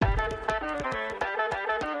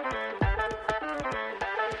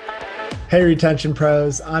Hey, Retention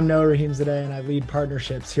Pros. I'm Noah Rahimzadeh, and I lead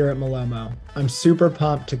partnerships here at Malomo. I'm super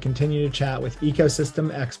pumped to continue to chat with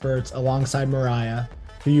ecosystem experts alongside Mariah,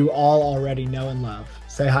 who you all already know and love.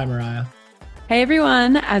 Say hi, Mariah. Hey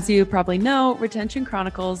everyone, as you probably know, Retention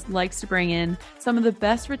Chronicles likes to bring in some of the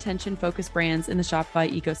best retention-focused brands in the Shopify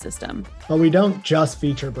ecosystem. But we don't just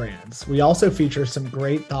feature brands. We also feature some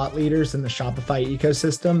great thought leaders in the Shopify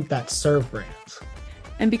ecosystem that serve brands.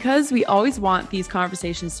 And because we always want these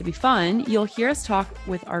conversations to be fun, you'll hear us talk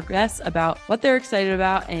with our guests about what they're excited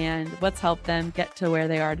about and what's helped them get to where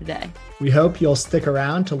they are today. We hope you'll stick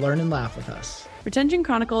around to learn and laugh with us. Retention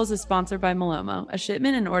Chronicles is sponsored by Malomo, a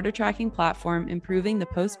shipment and order tracking platform improving the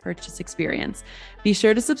post-purchase experience. Be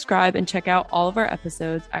sure to subscribe and check out all of our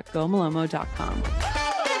episodes at gomalomo.com.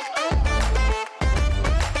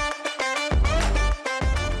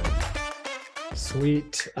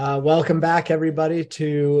 Sweet. Welcome back, everybody,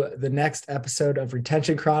 to the next episode of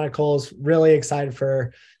Retention Chronicles. Really excited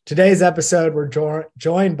for today's episode. We're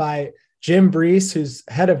joined by Jim Breese, who's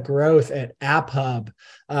head of growth at AppHub.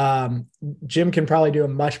 Jim can probably do a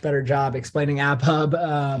much better job explaining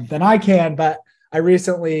AppHub than I can, but I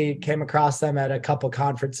recently came across them at a couple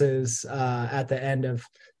conferences at the end of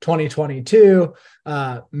 2022,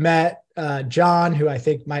 met John, who I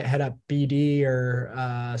think might head up BD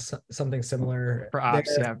or something similar. For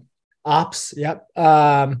ops, there. yeah. Ops, yep.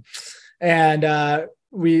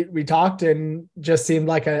 We talked and just seemed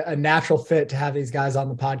like a natural fit to have these guys on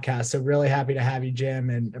the podcast. So really happy to have you, Jim,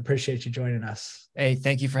 and appreciate you joining us. Hey,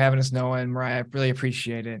 thank you for having us, Noah and Mariah. I really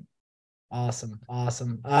appreciate it. Awesome.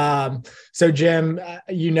 So Jim,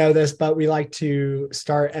 you know this, but we like to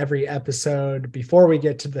start every episode before we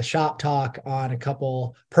get to the shop talk on a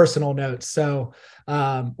couple personal notes. So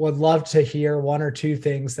would love to hear one or two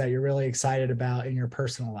things that you're really excited about in your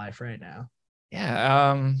personal life right now.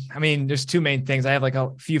 Yeah. I mean, there's two main things. I have like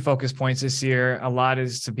a few focus points this year. A lot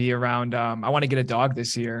is to be around. I want to get a dog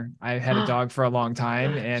this year. I had a dog for a long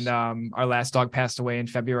time, and our last dog passed away in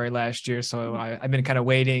February last year. So I've been kind of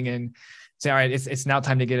waiting and say, all right, it's now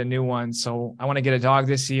time to get a new one. So I want to get a dog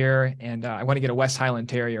this year, and I want to get a West Highland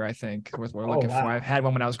Terrier. I think what we're looking for. I've had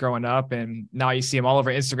one when I was growing up, and now you see them all over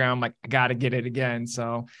Instagram. I'm like, I got to get it again.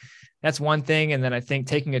 So that's one thing. And then I think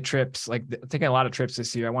taking taking a lot of trips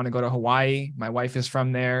this year. I want to go to Hawaii. My wife is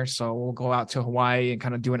from there. So we'll go out to Hawaii and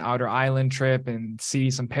kind of do an outer island trip and see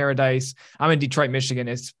some paradise. I'm in Detroit, Michigan.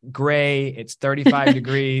 It's gray. It's 35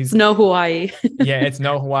 degrees. It's no Hawaii. Yeah, it's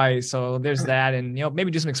no Hawaii. So there's that. And, maybe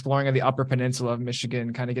do some exploring of the upper peninsula of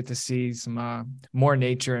Michigan, kind of get to see some more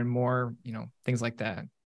nature and more, things like that.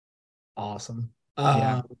 Awesome.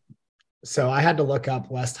 Yeah. So I had to look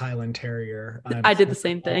up West Highland Terrier. I did the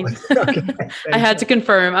same thing. Okay, I had to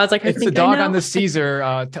confirm. I was like, it's a dog on the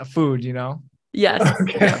Caesar food, Yes.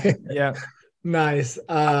 Okay. Yeah. Nice.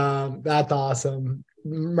 That's awesome.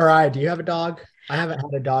 Mariah, do you have a dog? I haven't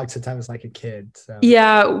had a dog since I was like a kid. So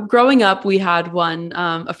Yeah. Growing up, we had one,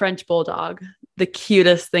 a French bulldog, the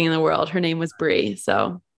cutest thing in the world. Her name was Brie.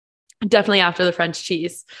 So definitely after the French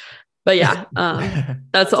cheese. But yeah,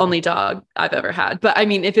 that's the only dog I've ever had. But I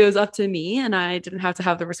mean, if it was up to me and I didn't have to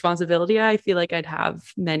have the responsibility, I feel like I'd have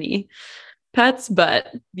many pets,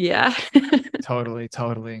 but yeah. Totally.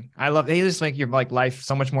 They just make your life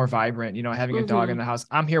so much more vibrant, having a dog in the house.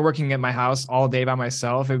 I'm here working at my house all day by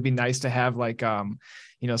myself. It would be nice to have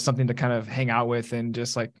something to kind of hang out with and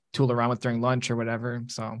just like tool around with during lunch or whatever.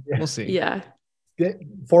 So We'll see. Yeah. it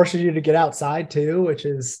forces you to get outside too, which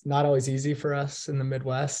is not always easy for us in the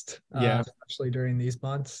Midwest, especially during these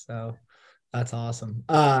months. So that's awesome.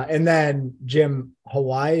 And then Jim,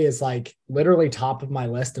 Hawaii is like literally top of my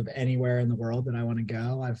list of anywhere in the world that I want to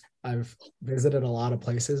go. I've visited a lot of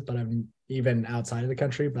places, but I'm even outside of the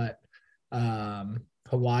country, but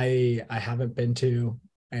Hawaii, I haven't been to.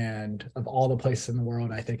 And of all the places in the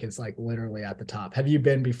world, I think it's like literally at the top. Have you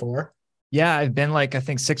been before? Yeah, I've been I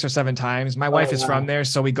think 6 or 7 times. My wife is from there.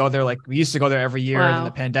 So we go there, we used to go there every year. And then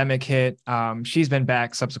the pandemic hit. She's been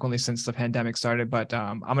back subsequently since the pandemic started, but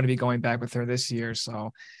I'm going to be going back with her this year.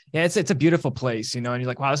 So yeah, it's a beautiful place, and you're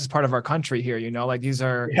like, wow, this is part of our country here, these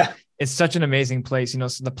are, it's such an amazing place,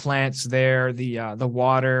 so the plants there, the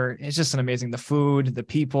water, it's just an amazing, the food, the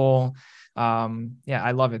people.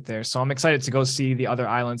 I love it there. So I'm excited to go see the other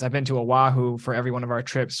islands. I've been to Oahu for every one of our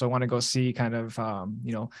trips. So I want to go see kind of,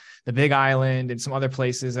 the Big Island and some other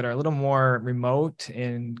places that are a little more remote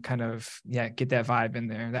and kind of, get that vibe in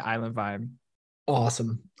there, the island vibe.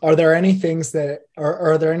 Awesome. Are there any things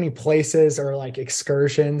are there any places or like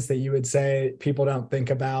excursions that you would say people don't think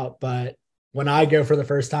about, but when I go for the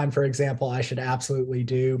first time, for example, I should absolutely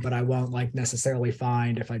do, but I won't like necessarily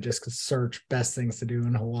find if I just search best things to do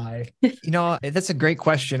in Hawaii? That's a great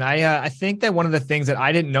question. I think that one of the things that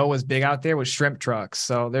I didn't know was big out there was shrimp trucks.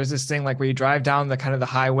 So there's this thing like where you drive down the kind of the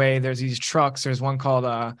highway, there's these trucks. There's one called,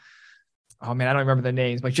 oh man, I don't remember the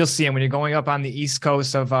names, but you'll see them when you're going up on the east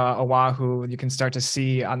coast of Oahu. You can start to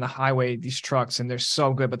see on the highway these trucks, and they're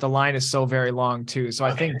so good, but the line is so very long too. So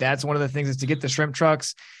I think that's one of the things is to get the shrimp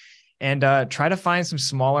trucks and try to find some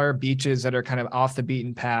smaller beaches that are kind of off the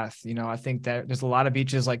beaten path. I think that there's a lot of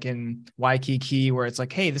beaches like in Waikiki where it's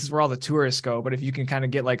like, hey, this is where all the tourists go. But if you can kind of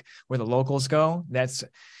get like where the locals go,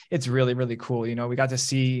 it's really, really cool. We got to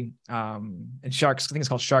see in Sharks, I think it's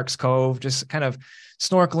called Sharks Cove, just kind of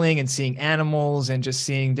snorkeling and seeing animals and just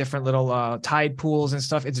seeing different little tide pools and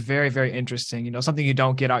stuff. It's very, very interesting. Something you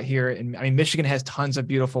don't get out here. And I mean, Michigan has tons of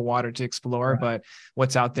beautiful water to explore, but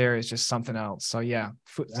what's out there is just something else. So yeah,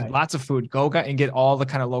 food, lots of food. Go and get all the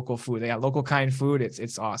kind of local food. They got local kind food.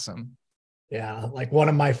 It's awesome. Yeah. Like one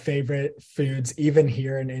of my favorite foods, even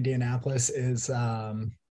here in Indianapolis, is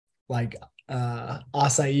like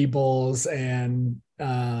acai bowls and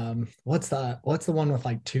what's the one with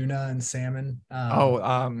like tuna and salmon?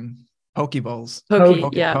 Poke bowls.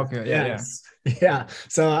 Yeah.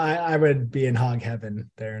 So I would be in hog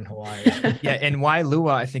heaven there in Hawaii. Yeah, and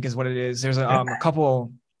Wailua, I think is what it is. There's a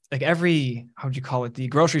couple, like every, how would you call it? The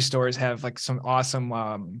grocery stores have like some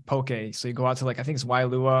awesome poke. So you go out to like, I think it's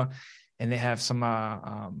Wailua, and they have some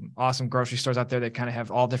awesome grocery stores out there that kind of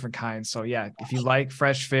have all different kinds. So yeah, if you like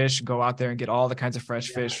fresh fish, go out there and get all the kinds of fresh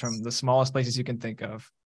fish from the smallest places you can think of.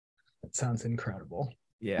 That sounds incredible.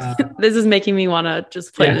 Yeah. This is making me want to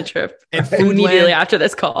just plan a trip and immediately after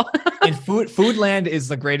this call. And Foodland is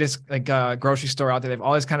the greatest like grocery store out there. They have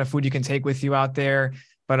all this kind of food you can take with you out there.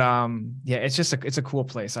 But yeah, it's a cool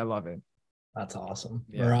place. I love it. That's awesome.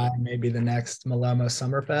 Yeah. Mariah, maybe the next Malemo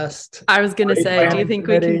Summerfest. I was going to say, do you think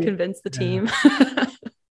we can convince the team?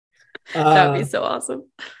 That'd be so awesome.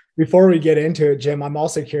 Before we get into it, Jim, I'm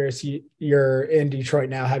also curious, you're in Detroit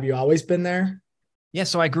now. Have you always been there? Yeah,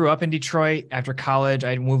 so I grew up in Detroit. After college,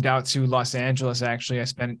 I moved out to Los Angeles, actually. I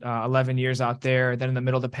spent 11 years out there. Then in the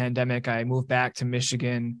middle of the pandemic, I moved back to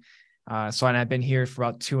Michigan. And I've been here for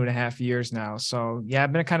about 2.5 years now. So yeah,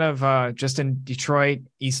 I've been kind of just in Detroit,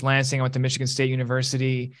 East Lansing. I went to Michigan State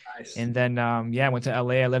University. Nice. And then, I went to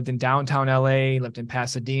LA. I lived in downtown LA, lived in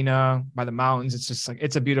Pasadena by the mountains. It's just like,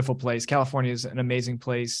 it's a beautiful place. California is an amazing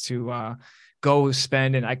place to go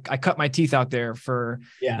spend. And I cut my teeth out there for,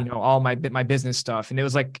 all my business stuff. And it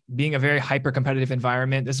was like being a very hyper competitive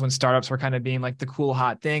environment. This is when startups were kind of being like the cool,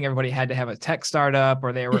 hot thing. Everybody had to have a tech startup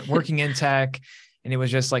or they were working in tech. And it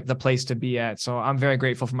was just like the place to be at. So I'm very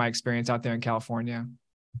grateful for my experience out there in California.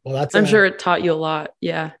 Well, I'm sure it taught you a lot.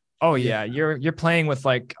 Yeah. Oh yeah. You're playing with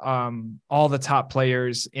like all the top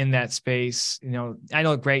players in that space. I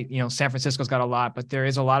know great, San Francisco's got a lot, but there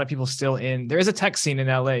is a lot of people still there is a tech scene in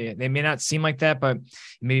LA. They may not seem like that, but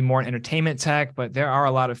maybe more entertainment tech, but there are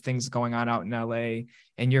a lot of things going on out in LA,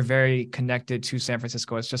 and you're very connected to San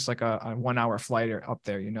Francisco. It's just like a 1-hour flight up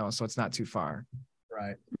there, so it's not too far.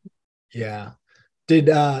 Right. Yeah.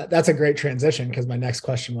 That's a great transition, because my next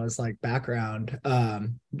question was like background.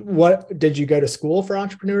 What did you go to school for,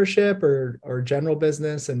 entrepreneurship or general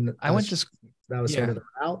business? And I went to that was sort of the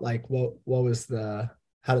route. Like what was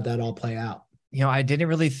how did that all play out? I didn't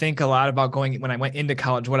really think a lot about when I went into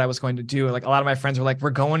college, what I was going to do. Like a lot of my friends were like,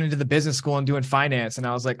 we're going into the business school and doing finance. And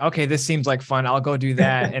I was like, okay, this seems like fun. I'll go do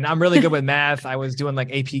that. And I'm really good with math. I was doing like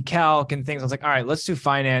AP Calc and things. I was like, all right, let's do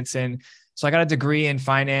finance. And so I got a degree in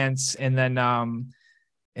finance, and then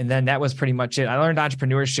that was pretty much it. I learned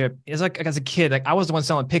entrepreneurship. It's like as a kid, like I was the one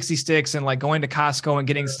selling pixie sticks and like going to Costco and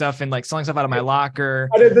getting stuff and like selling stuff out of my locker.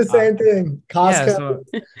 I did the same thing. Costco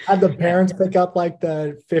had the parents pick up like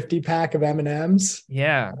the 50 pack of M&Ms.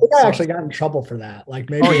 Yeah. I think I actually got in trouble for that. Like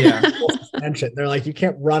maybe they're like, you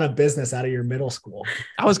can't run a business out of your middle school.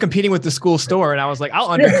 I was competing with the school store, and I was like, I'll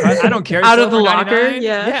undercut. I don't care. Out of the locker.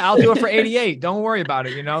 Yeah, I'll do it for 88. Don't worry about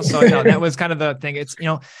it. So that was kind of the thing. It's,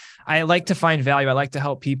 I like to find value. I like to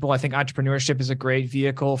help people. I think entrepreneurship is a great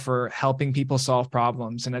vehicle for helping people solve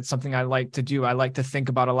problems. And that's something I like to do. I like to think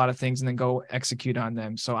about a lot of things and then go execute on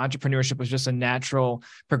them. So entrepreneurship was just a natural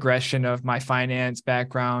progression of my finance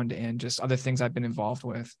background and just other things I've been involved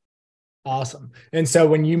with. Awesome. And so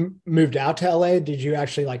when you moved out to LA, did you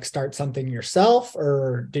actually like start something yourself,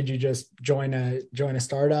 or did you just join a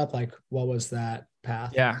startup? Like what was that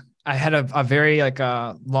path? Yeah, I had a very like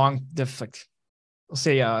long, we'll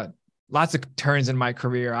say lots of turns in my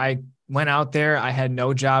career. I went out there. I had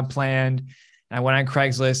no job planned. And I went on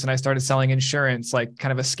Craigslist and I started selling insurance, like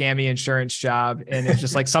kind of a scammy insurance job. And it's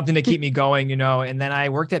just like something to keep me going, and then I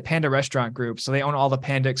worked at Panda Restaurant Group. So they own all the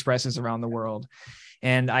Panda Expresses around the world.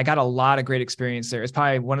 And I got a lot of great experience there. It's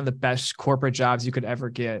probably one of the best corporate jobs you could ever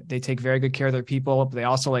get. They take very good care of their people, but they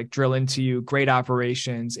also like drill into you great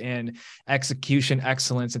operations and execution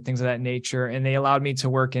excellence and things of that nature. And they allowed me to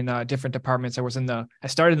work in different departments. I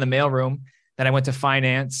started in the mailroom, then I went to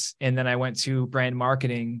finance, and then I went to brand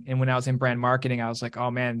marketing. And when I was in brand marketing, I was like, oh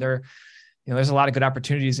man, there's a lot of good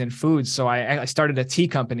opportunities in food. So I started a tea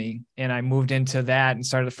company, and I moved into that and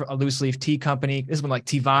started a loose leaf tea company. This is when like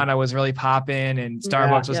Teavana was really popping, and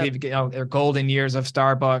Starbucks was their golden years of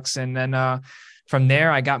Starbucks. And then from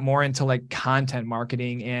there, I got more into like content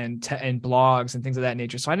marketing and blogs and things of that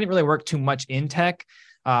nature. So I didn't really work too much in tech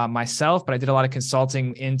myself, but I did a lot of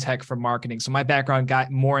consulting in tech for marketing. So my background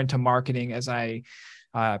got more into marketing as I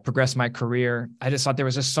progressed my career. I just thought there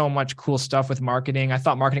was just so much cool stuff with marketing. I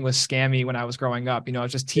thought marketing was scammy when I was growing up.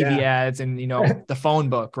 It's just TV ads and, the phone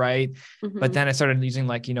book, right? Mm-hmm. But then I started using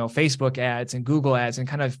like, Facebook ads and Google ads and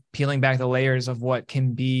kind of peeling back the layers of what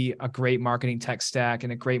can be a great marketing tech stack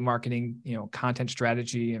and a great marketing, content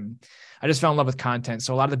strategy. And I just fell in love with content.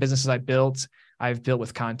 So a lot of the businesses I've built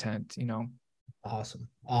with content,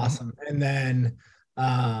 Awesome. And then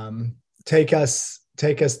take us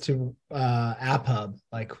to AppHub.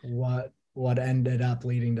 Like what ended up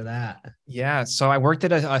leading to that? Yeah. So I worked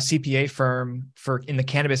at a CPA firm in the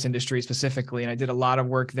cannabis industry specifically, and I did a lot of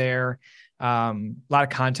work there, a lot of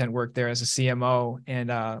content work there as a CMO. And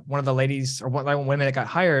one of the ladies, or one of the women that got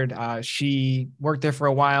hired, she worked there for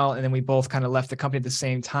a while, and then we both kind of left the company at the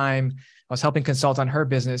same time. I was helping consult on her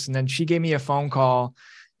business, and then she gave me a phone call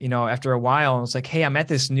after a while, and was like, hey, I'm at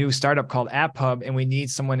this new startup called AppHub, and we need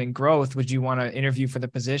someone in growth. Would you want to interview for the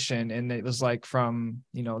position? And it was like from,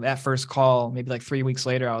 that first call, maybe like 3 weeks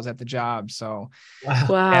later, I was at the job. So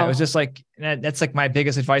wow. Yeah, it was just like, that's like my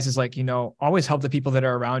biggest advice is like, always help the people that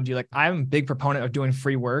are around you. Like I'm a big proponent of doing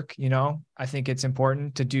free work. I think it's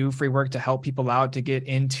important to do free work to help people out, to get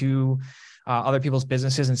into other people's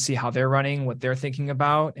businesses and see how they're running, what they're thinking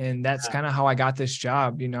about. And that's kind of how I got this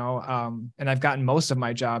job, and I've gotten most of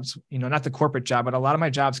my jobs, not the corporate job, but a lot of my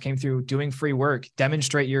jobs came through doing free work.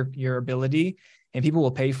 Demonstrate your ability, and people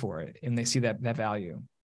will pay for it, and they see that value.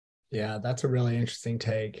 Yeah, that's a really interesting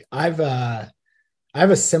take. I have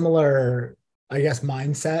a similar, I guess,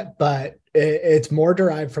 mindset, but it's more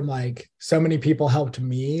derived from like so many people helped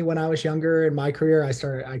me when I was younger in my career.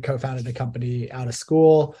 I co-founded a company out of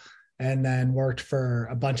school, and then worked for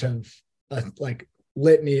a bunch of like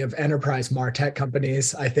litany of enterprise MarTech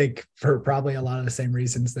companies, I think for probably a lot of the same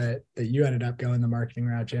reasons that you ended up going the marketing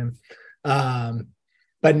route, Jim.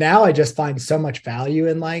 But now I just find so much value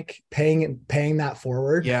in like paying that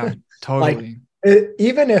forward. Yeah, totally.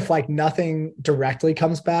 Even if like nothing directly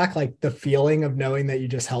comes back, like the feeling of knowing that you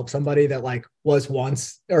just helped somebody that like was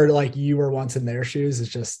once, or like you were once in their shoes, is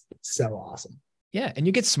just so awesome. Yeah. And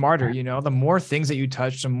you get smarter, the more things that you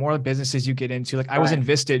touch, the more businesses you get into. Like I was in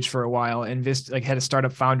Vistage for a while, and had a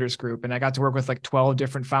startup founders group, and I got to work with like 12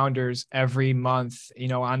 different founders every month,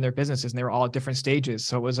 on their businesses, and they were all at different stages.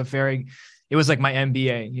 So it was like my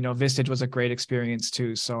MBA, Vistage was a great experience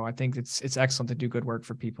too. So I think it's excellent to do good work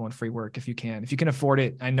for people and free work if you can afford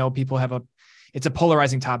it. I know people it's a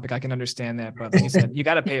polarizing topic. I can understand that, but like you said, you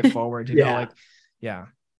got to pay it forward, yeah.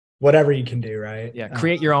 Whatever you can do, right? Yeah.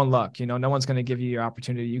 Create your own luck. No one's going to give you your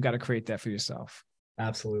opportunity. You got to create that for yourself.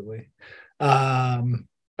 Absolutely.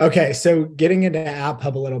 Okay. So getting into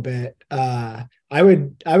AppHub a little bit, I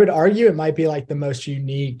would argue it might be like the most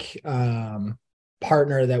unique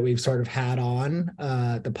partner that we've sort of had on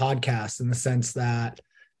the podcast, in the sense that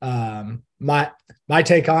my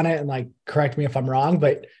take on it, and like, correct me if I'm wrong,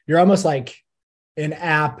 but you're almost like an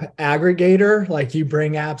app aggregator. Like you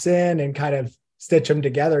bring apps in and kind of stitch them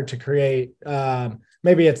together to create,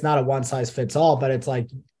 maybe it's not a one size fits all, but it's like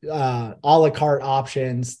a la carte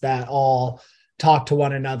options that all talk to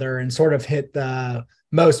one another and sort of hit the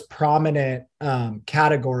most prominent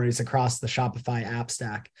categories across the Shopify app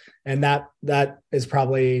stack. And that is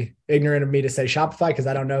probably ignorant of me to say Shopify, because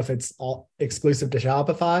I don't know if it's all exclusive to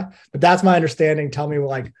Shopify, but that's my understanding. Tell me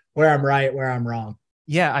like where I'm right, where I'm wrong.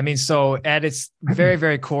 Yeah. I mean, so at its very,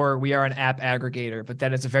 very core, we are an app aggregator, but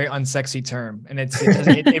that is a very unsexy term. And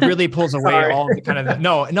it really pulls away all the kind of,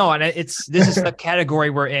 no. And this is the category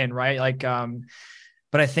we're in, right? Like,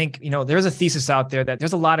 but I think, there's a thesis out there that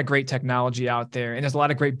there's a lot of great technology out there, and there's a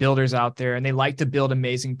lot of great builders out there, and they like to build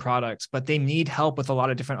amazing products, but they need help with a lot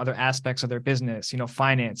of different other aspects of their business,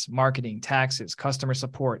 finance, marketing, taxes, customer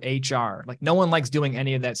support, HR. Like no one likes doing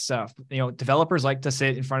any of that stuff. Developers like to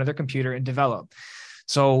sit in front of their computer and develop.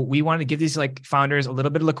 So we wanted to give these like founders a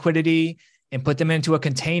little bit of liquidity and put them into a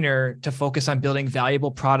container to focus on building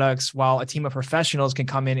valuable products while a team of professionals can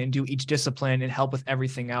come in and do each discipline and help with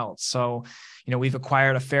everything else. So, we've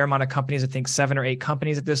acquired a fair amount of companies, I think 7 or 8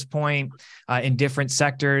 companies at this point in different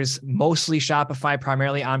sectors, mostly Shopify,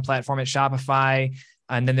 primarily on platform at Shopify.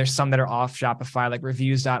 And then there's some that are off Shopify, like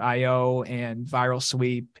reviews.io and Viral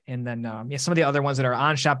Sweep. And then, some of the other ones that are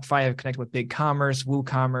on Shopify have connected with BigCommerce,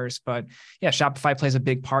 WooCommerce. But yeah, Shopify plays a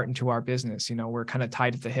big part into our business. We're kind of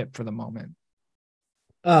tied at the hip for the moment.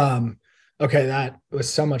 Okay, that was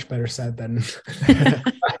so much better said than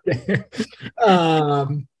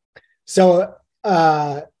so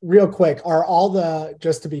real quick,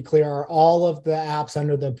 just to be clear, are all of the apps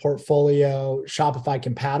under the portfolio Shopify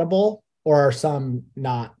compatible, or are some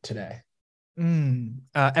not today?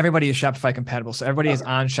 Everybody is Shopify compatible. So everybody is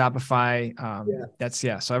on Shopify.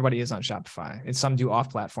 So everybody is on Shopify, and some do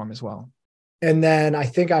off platform as well. And then I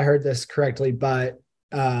think I heard this correctly, but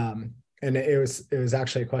and it was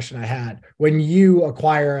actually a question I had. When you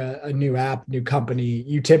acquire a new app, new company,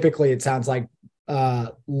 you typically, it sounds like,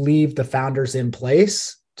 leave the founders in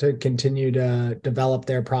place to continue to develop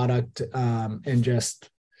their product and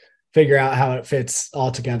just figure out how it fits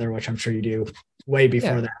all together, which I'm sure you do way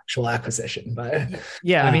before the actual acquisition. But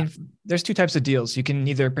I mean, there's 2 types of deals. You can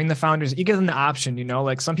either bring the founders, you give them the option,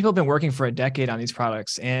 like some people have been working for a decade on these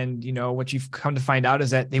products. And, what you've come to find out is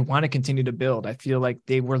that they want to continue to build. I feel like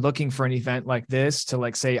they were looking for an event like this to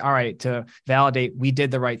like say, all right, to validate we did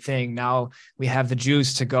the right thing. Now we have the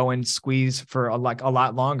juice to go and squeeze for a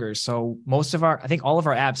lot longer. So I think all of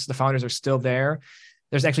our apps, the founders are still there.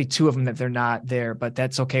 There's actually 2 of them that they're not there, but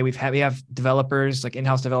that's okay. We have developers, like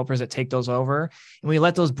in-house developers, that take those over, and we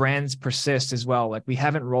let those brands persist as well. Like we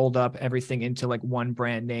haven't rolled up everything into like one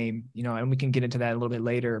brand name, and we can get into that a little bit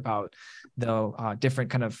later about the different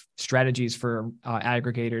kind of strategies for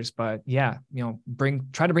aggregators. But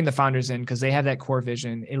try to bring the founders in because they have that core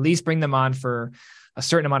vision. At least bring them on for a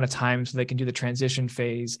certain amount of time so they can do the transition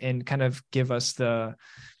phase and kind of give us the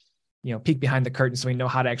peek behind the curtain so we know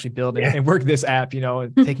how to actually build and work this app.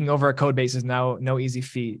 Taking over a code base is now no easy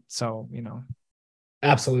feat. So,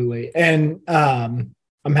 Absolutely. And I'm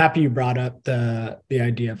happy you brought up the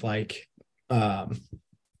idea of like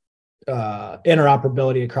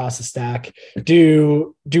interoperability across the stack.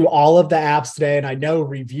 Do all of the apps today, and I know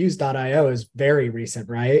reviews.io is very recent,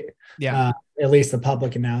 right? Yeah. At least the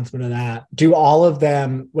public announcement of that. Do all of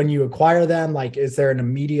them, when you acquire them, like, is there an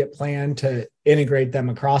immediate plan to integrate them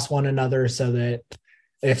across one another so that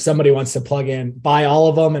if somebody wants to buy all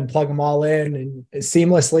of them and plug them all in and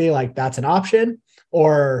seamlessly, like that's an option?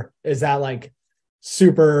 Or is that like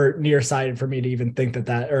super nearsighted for me to even think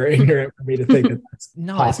that or ignorant for me to think that that's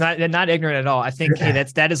no, possible? It's not ignorant at all. I think,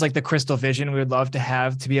 that is like the crystal vision we would love to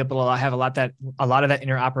have, to be able to have a lot of that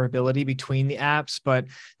interoperability between the apps. But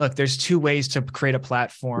look, there's 2 ways to create a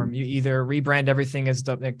platform. You either rebrand everything as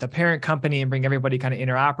the parent company and bring everybody kind of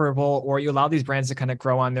interoperable, or you allow these brands to kind of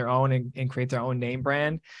grow on their own and create their own name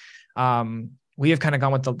brand. We have kind of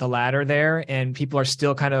gone with the latter there, and people are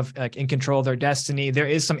still kind of like in control of their destiny. There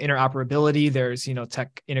is some interoperability. There's,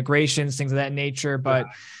 tech integrations, things of that nature. But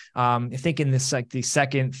I think in this, like the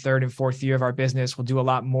 2nd, 3rd, and 4th year of our business, we'll do a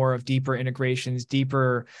lot more of deeper integrations,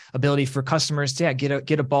 deeper ability for customers to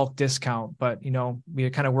get a bulk discount. But, we are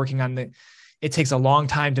kind of working on it takes a long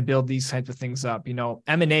time to build these types of things up.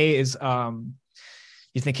 M&A is,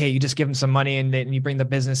 you think, hey, you just give them some money and you bring the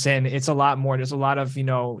business in. It's a lot more. There's a lot of,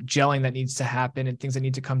 gelling that needs to happen and things that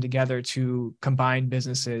need to come together to combine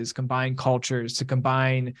businesses, combine cultures, to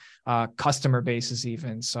combine customer bases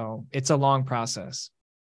even. So it's a long process.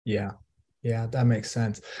 Yeah, that makes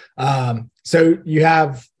sense. So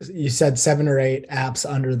you said 7 or 8 apps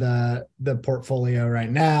under the portfolio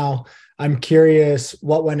right now. I'm curious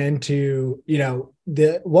what went into,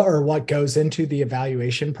 what goes into the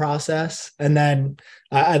evaluation process. And then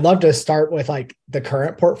I'd love to start with like the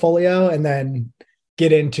current portfolio and then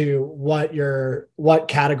get into what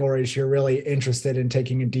categories you're really interested in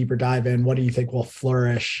taking a deeper dive in. What do you think will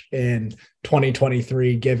flourish in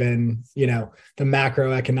 2023, given, the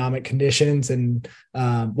macroeconomic conditions and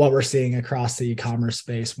what we're seeing across the e-commerce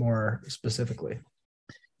space more specifically?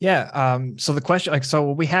 Yeah. So the question,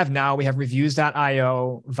 what we have now, we have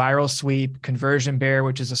reviews.io, Viral Sweep, Conversion Bear,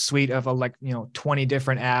 which is a suite of 20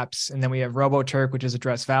 different apps. And then we have RoboTurk, which is a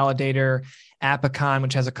dress validator, Appicon,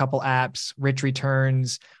 which has a couple apps, Rich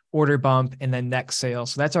Returns, Order Bump, and then Next Sale.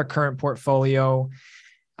 So that's our current portfolio.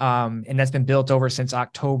 And that's been built over since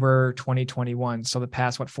October 2021. So the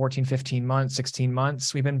past, 14, 15 months, 16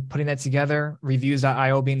 months, we've been putting that together,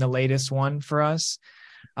 reviews.io being the latest one for us.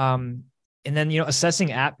 And then,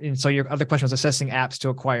 assessing app. And so your other question was assessing apps to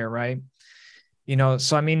acquire, right?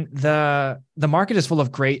 So I mean, the market is full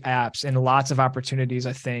of great apps and lots of opportunities,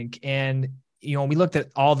 I think. And, we looked at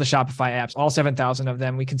all the Shopify apps, all 7,000 of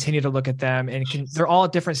them. We continue to look at them, and they're all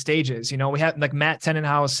at different stages. We have like Matt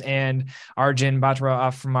Tenenhouse and Arjun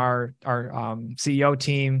Batra from our CEO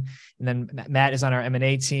team. And then Matt is on our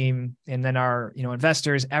M&A team. And then our,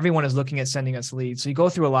 investors, everyone is looking at sending us leads. So you go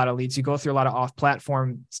through a lot of leads, you go through a lot of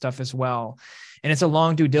off-platform stuff as well. And it's a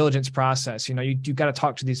long due diligence process. You got to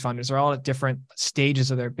talk to these founders. They're all at different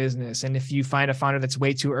stages of their business. And if you find a founder that's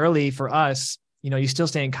way too early for us, you still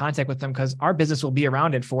stay in contact with them, because our business will be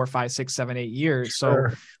around in 4, 5, 6, 7, 8 years. So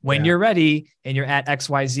when you're ready and you're at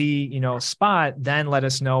XYZ, spot, then let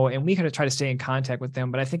us know. And we kind of try to stay in contact with them.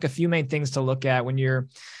 But I think a few main things to look at when you're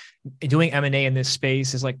doing M&A in this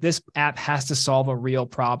space is like, this app has to solve a real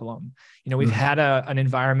problem. We've had an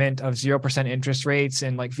environment of 0% interest rates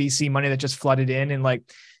and like VC money that just flooded in, and like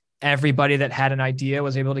everybody that had an idea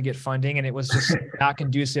was able to get funding, and it was just not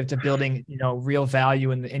conducive to building, real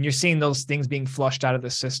value. And you're seeing those things being flushed out of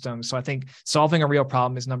the system. So I think solving a real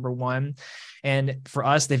problem is number one. And for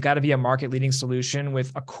us, they've got to be a market leading solution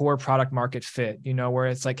with a core product market fit, where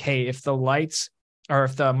it's like, hey, if the lights or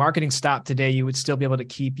if the marketing stopped today, you would still be able to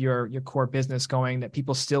keep your core business going, that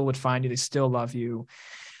people still would find you, they still love you.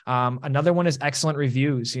 Another one is excellent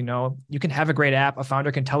reviews. You can have a great app. A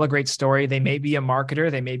founder can tell a great story. They may be a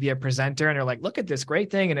marketer, they may be a presenter, and they're like, look at this great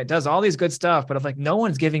thing, and it does all these good stuff. But if like no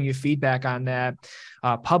one's giving you feedback on that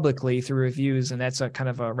publicly through reviews, and that's a kind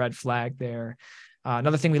of a red flag there.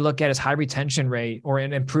 Another thing we look at is high retention rate, or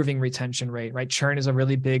an improving retention rate, right? Churn is a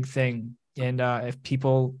really big thing. And if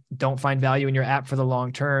people don't find value in your app for the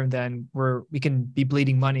long term, then we can be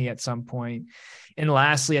bleeding money at some point. And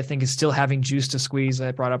lastly, I think is still having juice to squeeze that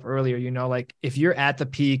I brought up earlier. Like if you're at the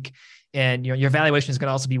peak and your valuation is going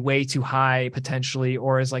to also be way too high potentially,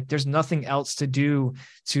 or is like there's nothing else to do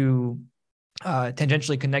to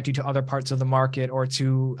tangentially connect you to other parts of the market, or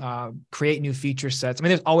to create new feature sets. I mean,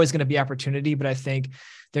 there's always going to be opportunity, but I think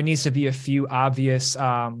there needs to be a few obvious,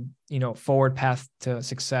 forward path to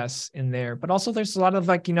success in there. But also there's a lot of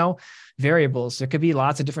variables. There could be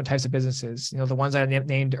lots of different types of businesses. The ones I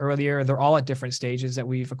named earlier, they're all at different stages that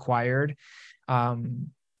we've acquired.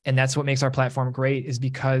 And that's what makes our platform great, is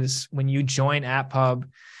because when you join AppHub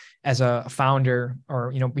as a founder,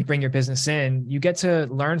 or, we bring your business in, you get to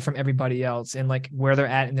learn from everybody else and like where they're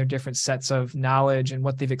at in their different sets of knowledge and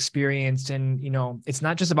what they've experienced. And, it's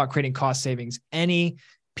not just about creating cost savings. Any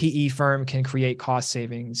PE firm can create cost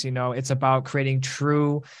savings. It's about creating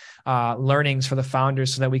true learnings for the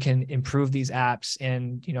founders so that we can improve these apps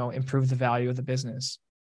and, improve the value of the business.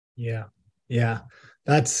 Yeah. Yeah.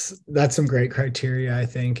 That's some great criteria, I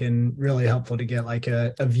think, and really helpful to get like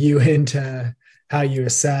a view into how you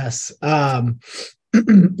assess.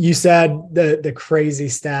 You said the crazy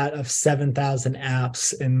stat of 7,000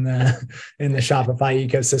 apps in the Shopify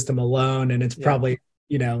ecosystem alone. And it's probably,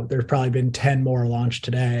 there's probably been 10 more launched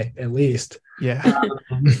today, at least. Yeah.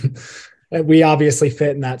 We obviously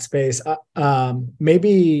fit in that space. First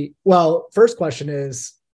question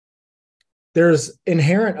is, there's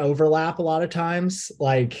inherent overlap a lot of times,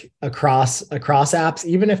 like across apps,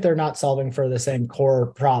 even if they're not solving for the same core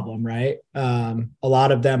problem, right? A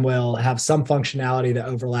lot of them will have some functionality that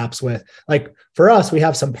overlaps with, like for us, we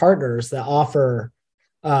have some partners that offer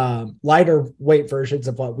lighter weight versions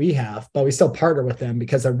of what we have, but we still partner with them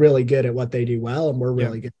because they're really good at what they do well, and we're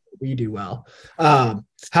really good at what we do well.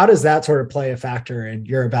 How does that sort of play a factor in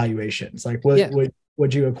your evaluations? Like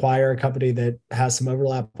would you acquire a company that has some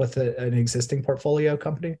overlap with an existing portfolio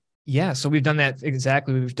company? Yeah. So we've done that.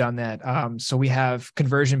 Exactly. We've done that. So we have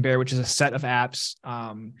Conversion Bear, which is a set of apps.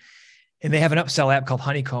 And they have an upsell app called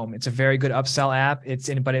Honeycomb. It's a very good upsell app.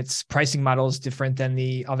 But its pricing model is different than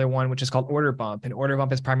the other one, which is called Order Bump. And Order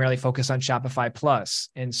Bump is primarily focused on Shopify Plus.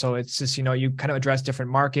 And so it's just, you kind of address different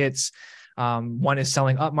markets. One is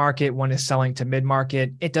selling up market, one is selling to mid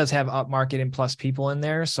market. It does have up market and plus people in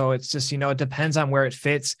there. So it's just, it depends on where it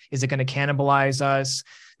fits. Is it going to cannibalize us?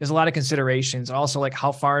 There's a lot of considerations. Also, like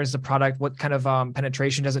how far is the product? What kind of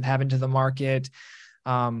penetration does it have into the market?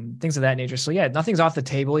 Things of that nature. So yeah, nothing's off the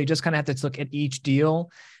table. You just kind of have to look at each deal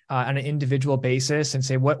on an individual basis and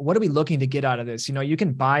say, what are we looking to get out of this? You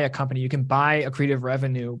can buy a company, you can buy accretive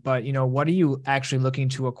revenue, but what are you actually looking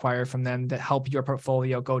to acquire from them that help your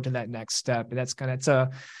portfolio go to that next step? And it's a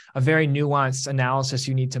very nuanced analysis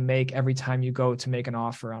you need to make every time you go to make an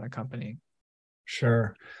offer on a company.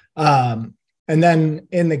 Sure. And then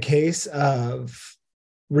in the case of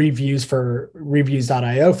reviews for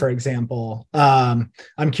reviews.io, for example.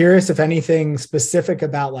 I'm curious if anything specific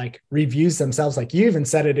about like reviews themselves, like you even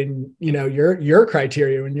said it in, your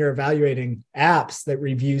criteria when you're evaluating apps, that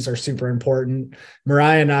reviews are super important.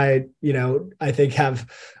 Mariah and I, I think have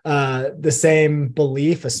the same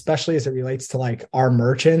belief, especially as it relates to like our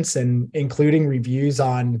merchants, and including reviews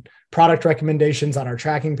on product recommendations on our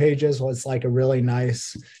tracking pages was like a really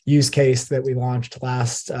nice use case that we launched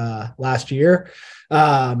last year.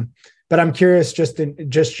 But I'm curious, just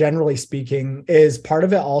generally speaking, is part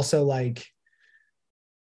of it also like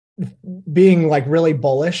being like really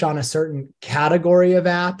bullish on a certain category of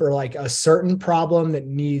app or like a certain problem that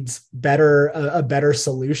needs a better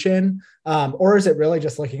solution? Or is it really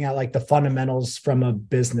just looking at like the fundamentals from a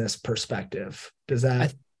business perspective?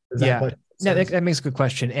 No, that makes a good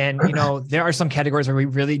question. And, there are some categories where we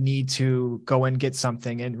really need to go and get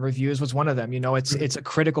something, and reviews was one of them. It's a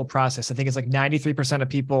critical process. I think it's like 93% of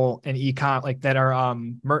people in e-com, like that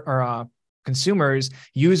are consumers,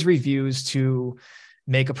 use reviews to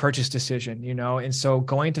make a purchase decision, and so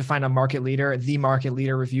going to find the market leader,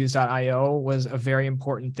 reviews.io was a very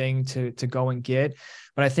important thing to go and get.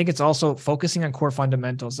 But I think it's also focusing on core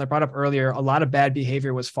fundamentals. I brought up earlier, a lot of bad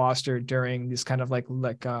behavior was fostered during this kind of like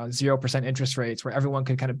 0% interest rates where everyone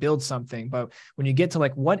could kind of build something. But when you get to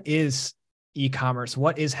like, what is e-commerce,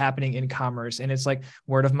 what is happening in commerce? And it's like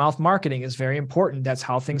word of mouth marketing is very important. That's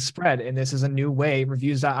how things spread. And this is a new way.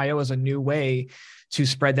 Reviews.io is a new way to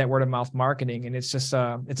spread that word of mouth marketing. And it's just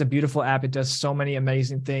it's a beautiful app. It does so many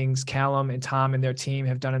amazing things. Callum and Tom and their team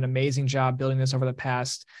have done an amazing job building this over the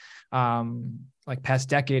past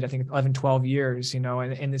decade, I think 11, 12 years,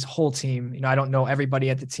 and this whole team, I don't know everybody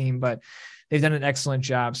at the team, but they've done an excellent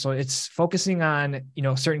job. So it's focusing on,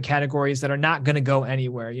 certain categories that are not going to go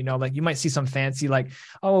anywhere. Like you might see some fancy, like,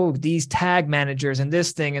 oh, these tag managers and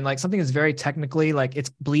this thing, and like something is very technically like it's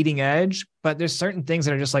bleeding edge, but there's certain things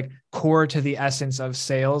that are just like core to the essence of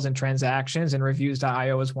sales and transactions, and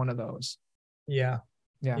reviews.io is one of those. Yeah.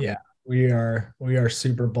 We are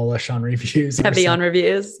super bullish on reviews. Heavy on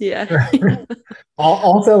reviews. Yeah.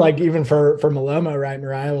 Also, like even for Malomo, right,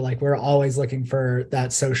 Mariah, like we're always looking for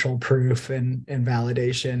that social proof and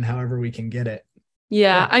validation, however we can get it.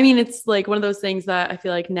 Yeah. I mean, it's like one of those things that I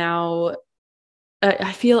feel like now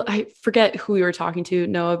I forget who we were talking to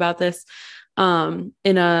know about this in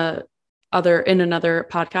another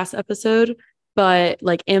podcast episode, but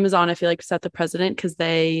like Amazon, I feel like set the precedent because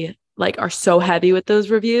they like are so heavy with those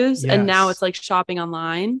reviews. Yes. And now it's like shopping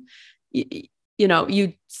online.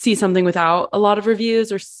 You see something without a lot of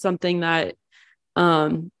reviews or something that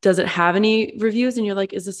doesn't have any reviews, and you're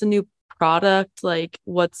like, is this a new product? Like,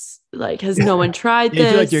 what's like, has no one tried this? You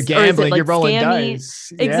feel like you're gambling, you're rolling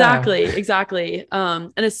dice. Exactly.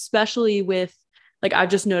 And especially with like, I've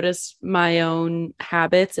just noticed my own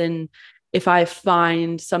habits, and if I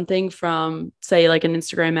find something from say like an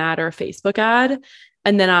Instagram ad or a Facebook ad,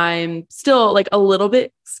 and then I'm still like a little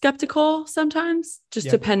bit skeptical sometimes, just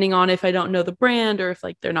depending on if I don't know the brand or if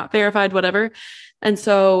like they're not verified, whatever. And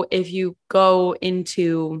so if you go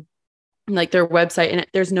into like their website and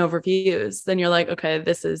there's no reviews, then you're like, okay,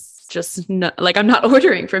 this is just not, like, I'm not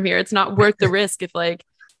ordering from here. It's not worth the risk. If like,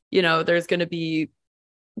 there's going to be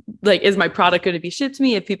like, is my product going to be shipped to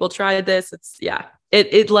me? If people tried this,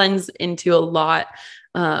 it lends into a lot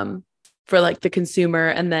for like the consumer,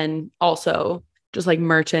 and then also just like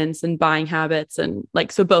merchants and buying habits, and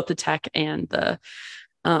like, so both the tech and the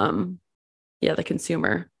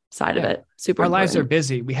consumer side of it. Super. Our lives are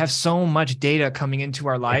busy. We have so much data coming into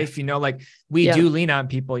our life, like we do lean on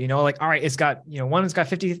people, like, all right, it's got, one's got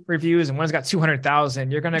 50 reviews and one's got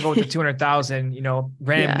 200,000. You're going to go with the 200,000,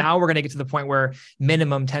 granted, now we're going to get to the point where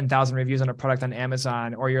minimum 10,000 reviews on a product on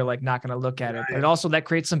Amazon, or you're like, not going to look at it. But also that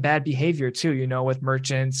creates some bad behavior too, with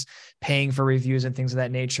merchants paying for reviews and things of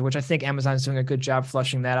that nature, which I think Amazon's doing a good job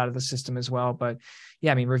flushing that out of the system as well. But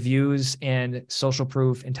yeah, I mean, reviews and social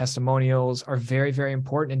proof and testimonials are very, very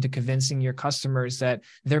important into convincing your customers that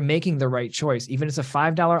they're making the right choice. Even if it's a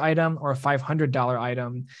 $5 item or a $500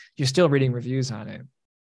 item, you're still reading reviews on it.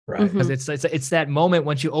 Right. Because it's that moment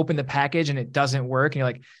once you open the package and it doesn't work and you're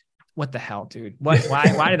like, what the hell, dude? Why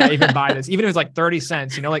did I even buy this? Even if it's like 30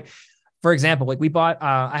 cents, like, for example, like we bought,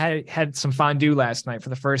 I had some fondue last night for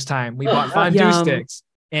the first time. We bought fondue sticks.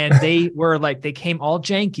 And they were like, they came all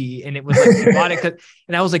janky, and it was like, we bought it,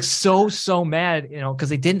 and I was like, so mad, because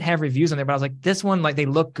they didn't have reviews on there, but I was like, this one, like they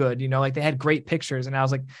look good, like they had great pictures. And I was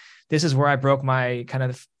like, this is where I broke my kind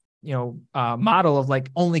of model of like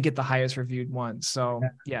only get the highest reviewed ones. So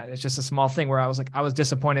yeah, it's just a small thing where I was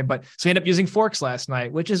disappointed, but so we ended up using forks last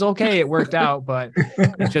night, which is okay. It worked out, but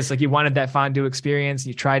it's just like you wanted that fondue experience.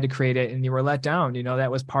 You tried to create it and you were let down.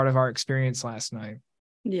 That was part of our experience last night.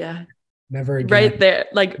 Yeah. Never again. Right there.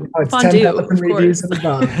 Like fondue, of course.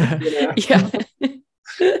 Yeah.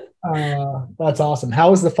 That's awesome.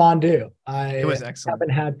 How was the fondue? It was excellent.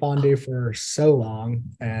 Haven't had fondue for so long,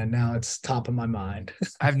 and now it's top of my mind.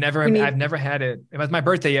 I've never had it. It was my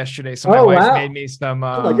birthday yesterday, so my wife made me some.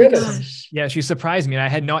 Oh my goodness! Yeah, she surprised me, and I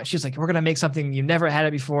had no. She's like, "We're gonna make something you never had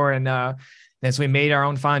it before," and then so we made our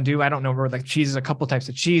own fondue. I don't know, like cheeses, a couple types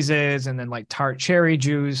of cheeses, and then like tart cherry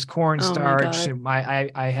juice, cornstarch.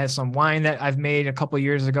 I had some wine that I've made a couple of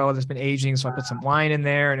years ago that's been aging, so I put some wine in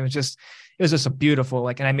there, and it was just a beautiful,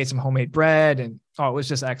 and I made some homemade bread, and it was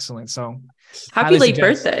just excellent. So happy late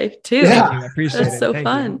birthday too. Yeah. Thank you. I appreciate it. That's so Thank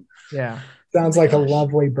fun. You. Yeah. Sounds like a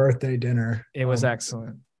lovely birthday dinner. It was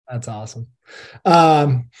excellent. That's awesome.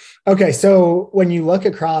 Okay. So when you look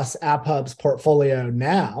across AppHub's portfolio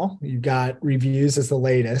now, you've got reviews as the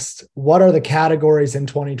latest. What are the categories in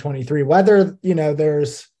 2023? Whether,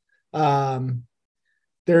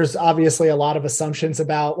 there's obviously a lot of assumptions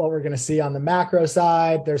about what we're going to see on the macro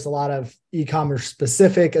side. There's a lot of e-commerce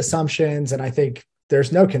specific assumptions, and I think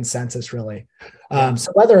there's no consensus really.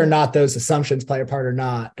 So whether or not those assumptions play a part or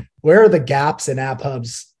not, where are the gaps in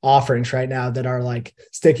AppHub's offerings right now that are like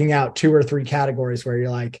sticking out 2 or 3 categories where you're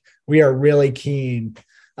like, we are really keen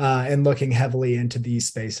and looking heavily into these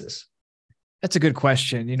spaces? That's a good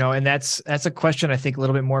question, and that's a question I think a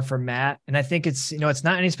little bit more for Matt. And I think it's, it's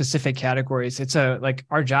not any specific categories. It's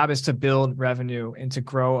our job is to build revenue and to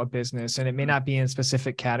grow a business. And it may not be in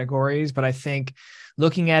specific categories, but I think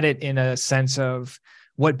looking at it in a sense of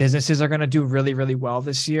what businesses are going to do really, really well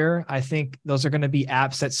this year, I think those are going to be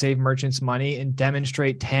apps that save merchants money and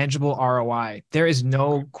demonstrate tangible ROI. There is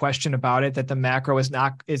no question about it that the macro it's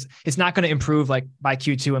not going to improve like by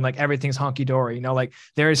Q2 and like everything's honky dory. Like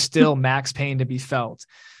there is still max pain to be felt.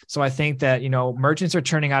 So I think that, merchants are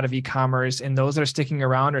churning out of e-commerce, and those that are sticking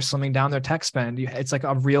around are slimming down their tech spend. It's like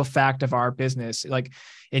a real fact of our business.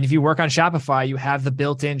 And if you work on Shopify, you have the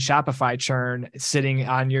built-in Shopify churn sitting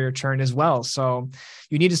on your churn as well. So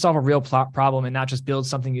you need to solve a real problem and not just build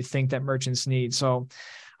something you think that merchants need. So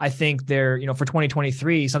I think for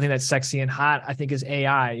 2023, something that's sexy and hot, I think is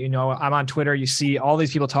AI. I'm on Twitter, you see all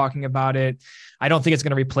these people talking about it. I don't think it's going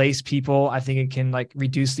to replace people. I think it can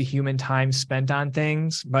reduce the human time spent on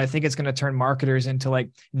things, but I think it's going to turn marketers into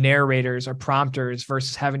narrators or prompters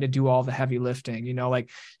versus having to do all the heavy lifting. Like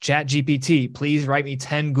Chat GPT, please write me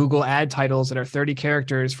 10 Google ad titles that are 30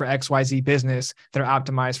 characters for XYZ business that are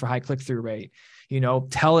optimized for high click-through rate.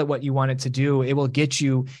 Tell it what you want it to do. It will get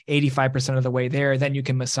you 85% of the way there. Then you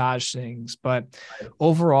can massage things. But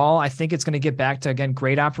overall, I think it's going to get back to, again,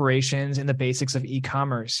 great operations and the basics of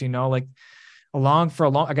e-commerce. A long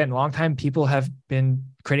time, people have been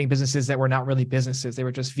creating businesses that were not really businesses. They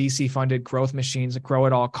were just VC funded growth machines that grow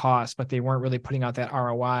at all costs, but they weren't really putting out that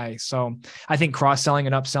ROI. So I think cross-selling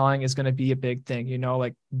and upselling is going to be a big thing.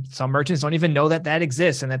 Some merchants don't even know that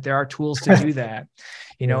exists and that there are tools to do that.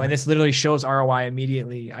 And this literally shows ROI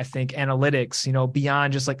immediately. I think analytics,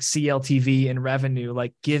 beyond just CLTV and revenue,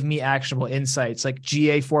 give me actionable insights.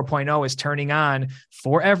 GA 4.0 is turning on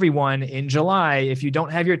for everyone in July. If you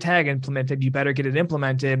don't have your tag implemented, you better get it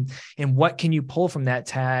implemented. And what can you pull from that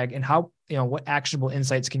tag, and how, what actionable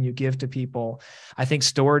insights can you give to people? I think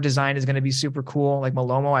store design is going to be super cool. Like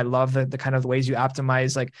Malomo, I love the kind of ways you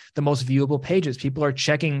optimize the most viewable pages. People are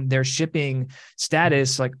checking their shipping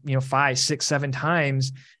status 5, 6, 7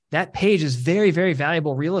 times. That page is very, very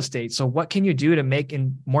valuable real estate. So what can you do to make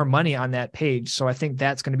more money on that page? So I think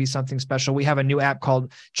that's going to be something special. We have a new app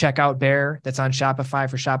called Checkout Bear that's on Shopify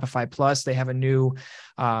for Shopify Plus. They have a new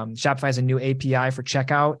Shopify has a new API for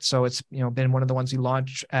checkout. So it's, been one of the ones we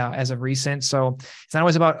launched as of recent. So it's not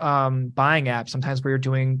always about buying apps. Sometimes we're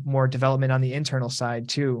doing more development on the internal side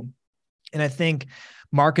too. And I think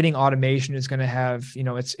marketing automation is going to have,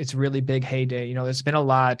 it's really big heyday. There's been a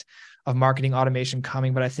lot of marketing automation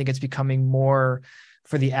coming, but I think it's becoming more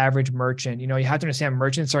for the average merchant. You have to understand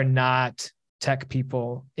merchants are not tech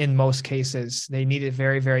people in most cases. They need it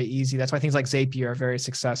very, very easy. That's why things like Zapier are very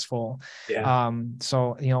successful. Yeah.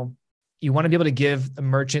 So, you want to be able to give a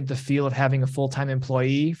merchant the feel of having a full-time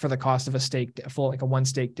employee for the cost of a one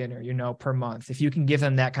steak dinner, per month. If you can give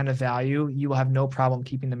them that kind of value, you will have no problem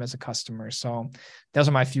keeping them as a customer. So those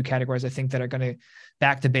are my few categories I think that are going to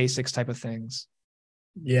back to basics type of things.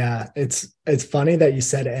 Yeah, it's funny that you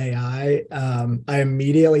said AI. I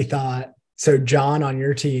immediately thought, so John on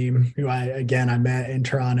your team, who I met in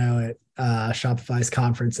Toronto Shopify's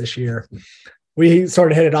conference this year. We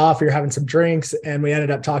sort of hit it off. We were having some drinks and we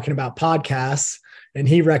ended up talking about podcasts. And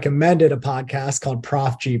he recommended a podcast called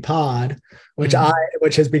Prof G Pod, which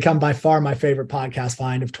has become by far my favorite podcast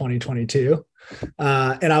find of 2022.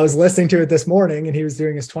 And I was listening to it this morning, and he was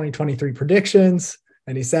doing his 2023 predictions.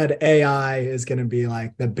 And he said AI is going to be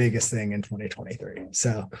like the biggest thing in 2023.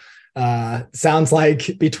 So sounds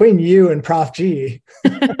like between you and Prof G.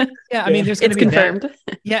 Yeah, I mean, there's going to be confirmed.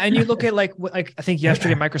 Yeah, and you look at like I think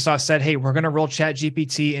yesterday Microsoft said, hey, we're going to roll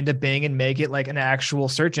ChatGPT into Bing and make it like an actual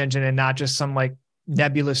search engine and not just some like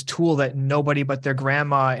nebulous tool that nobody but their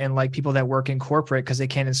grandma and like people that work in corporate because they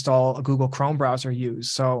can't install a Google Chrome browser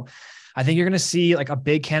use. So I think you're going to see like a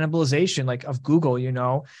big cannibalization like of Google,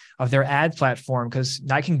 of their ad platform, because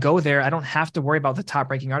I can go there. I don't have to worry about the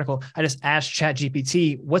top ranking article. I just ask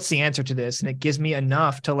ChatGPT, what's the answer to this? And it gives me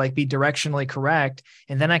enough to like be directionally correct.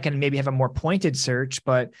 And then I can maybe have a more pointed search,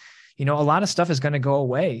 but a lot of stuff is going to go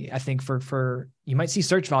away. I think for you might see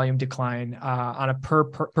search volume decline on a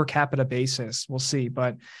per capita basis. We'll see,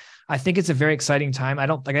 but I think it's a very exciting time. I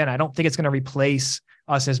don't think it's going to replace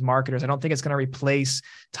us as marketers. I don't think it's going to replace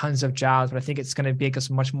tons of jobs, but I think it's going to make us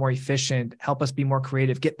much more efficient, help us be more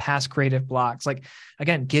creative, get past creative blocks. Like,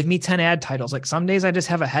 again, give me 10 ad titles. Like some days I just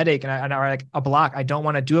have a headache and I like a block. I don't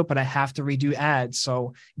want to do it, but I have to redo ads.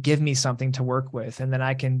 So give me something to work with. And then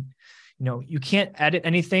I can, you can't edit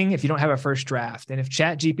anything if you don't have a first draft. And if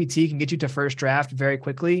ChatGPT can get you to first draft very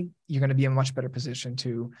quickly, you're going to be in a much better position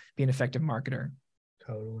to be an effective marketer.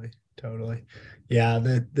 Totally. Yeah.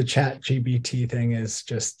 The ChatGPT thing is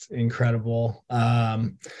just incredible.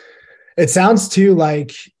 It sounds too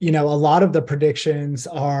like, a lot of the predictions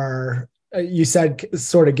are, you said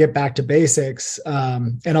sort of get back to basics.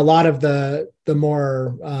 And a lot of the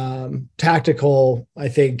more tactical, I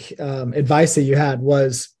think, advice that you had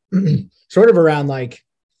was sort of around like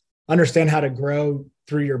understand how to grow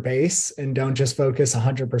through your base and don't just focus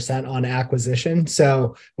 100% on acquisition.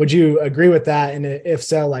 So would you agree with that? And if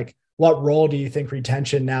so, like what role do you think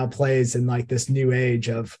retention now plays in like this new age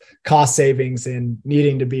of cost savings and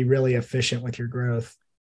needing to be really efficient with your growth?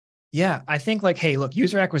 Yeah, I think like, hey, look,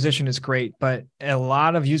 user acquisition is great, but a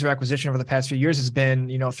lot of user acquisition over the past few years has been,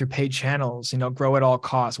 through paid channels, grow at all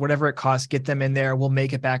costs, whatever it costs, get them in there. We'll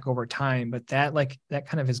make it back over time. But that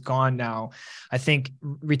kind of is gone now. I think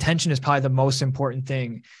retention is probably the most important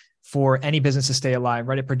thing for any business to stay alive,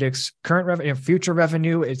 right? It predicts current revenue, future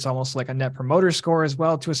revenue. It's almost like a net promoter score as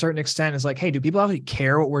well, to a certain extent. It's like, hey, do people actually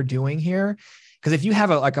care what we're doing here? Because if you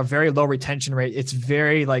have a very low retention rate, it's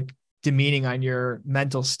very like demeaning on your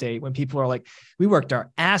mental state when people are like, we worked our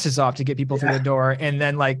asses off to get people through the door. And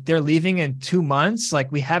then like they're leaving in 2 months.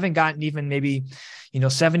 Like we haven't gotten even maybe,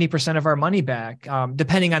 70% of our money back,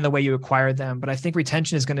 depending on the way you acquire them. But I think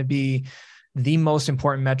retention is going to be the most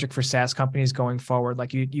important metric for SaaS companies going forward.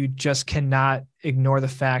 Like you just cannot ignore the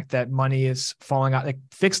fact that money is falling out. Like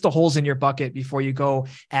fix the holes in your bucket before you go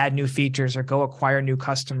add new features or go acquire new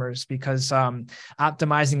customers, because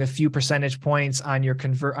optimizing a few percentage points on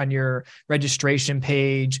your registration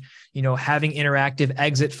page, having interactive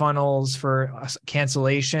exit funnels for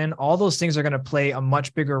cancellation, all those things are going to play a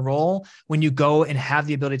much bigger role when you go and have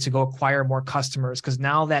the ability to go acquire more customers, because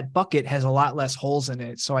now that bucket has a lot less holes in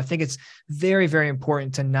it. So I think it's very, very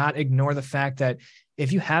important to not ignore the fact that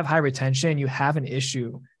if you have high retention, you have an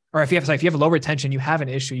issue, or if you have low retention, you have an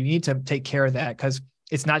issue. You need to take care of that, because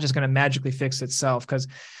it's not just going to magically fix itself. Because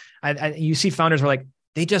you see founders who are like,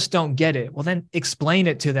 they just don't get it. Well, then explain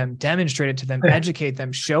it to them, demonstrate it to them, educate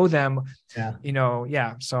them, show them,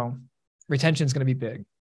 So retention is going to be big.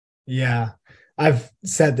 Yeah. I've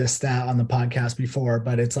said this stat on the podcast before,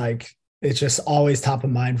 but it's like, it's just always top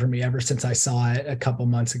of mind for me ever since I saw it a couple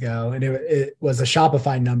months ago. And it was a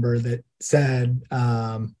Shopify number that said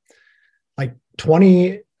in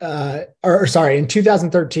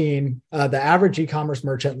 2013, the average e-commerce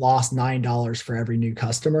merchant lost $9 for every new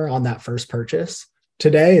customer on that first purchase.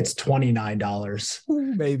 Today it's $29.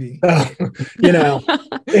 Maybe.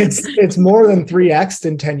 It's more than 3x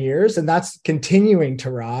in 10 years. And that's continuing to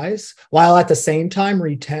rise, while at the same time,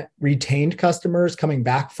 retained customers coming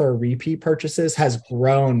back for repeat purchases has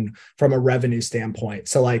grown from a revenue standpoint.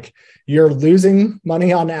 So like you're losing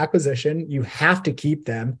money on acquisition. You have to keep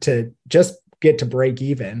them to just get to break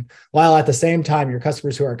even, while at the same time, your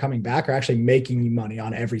customers who are coming back are actually making you money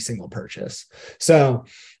on every single purchase. So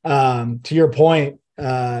to your point,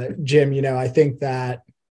 Jim, I think that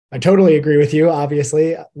I totally agree with you.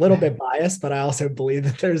 Obviously, a little bit biased, but I also believe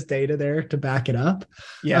that there's data there to back it up.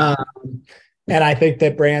 Yeah. And I think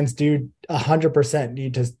that brands do 100%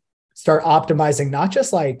 need to start optimizing, not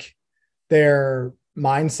just like their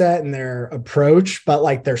mindset and their approach, but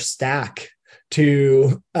like their stack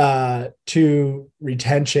to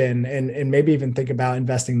retention, and maybe even think about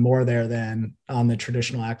investing more there than on the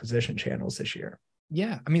traditional acquisition channels this year.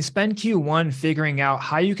 Yeah. I mean, spend Q1 figuring out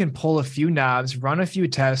how you can pull a few knobs, run a few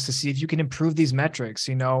tests to see if you can improve these metrics.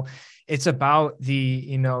 It's about the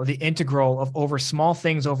integral of over small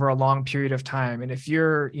things over a long period of time. And if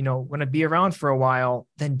you're, going to be around for a while,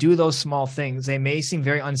 then do those small things. They may seem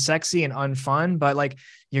very unsexy and unfun, but like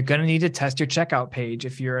you're going to need to test your checkout page.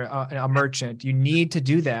 If you're a merchant, you need to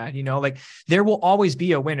do that. There will always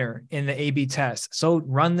be a winner in the A/B test. So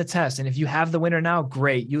run the test. And if you have the winner now,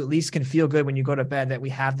 great. You at least can feel good when you go to bed that we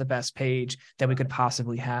have the best page that we could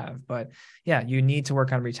possibly have. But yeah, you need to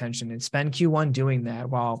work on retention and spend Q1 doing that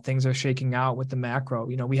while things are shaking out with the macro.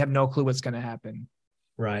 We have no clue what's going to happen.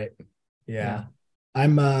 Right. Yeah.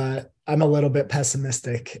 I'm a little bit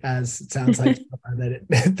pessimistic, as it sounds like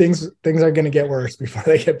that things are going to get worse before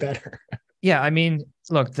they get better. Yeah. I mean,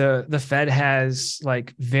 look, the Fed has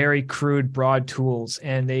like very crude, broad tools,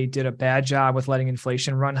 and they did a bad job with letting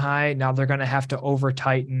inflation run high. Now they're going to have to over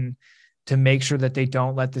tighten to make sure that they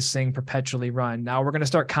don't let this thing perpetually run. Now we're going to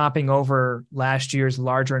start comping over last year's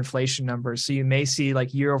larger inflation numbers. So you may see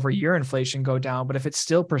like year over year inflation go down, but if it's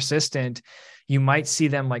still persistent, you might see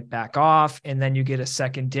them like back off. And then you get a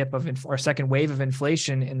second dip or second wave of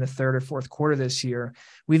inflation in the third or fourth quarter this year.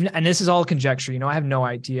 And this is all conjecture, I have no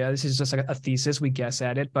idea. This is just like a thesis. We guess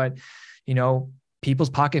at it, but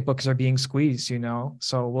people's pocketbooks are being squeezed,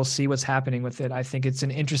 so we'll see what's happening with it. I think it's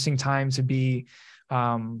an interesting time to be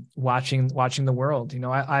watching the world.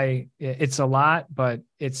 It's a lot, but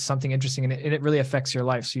it's something interesting, and it really affects your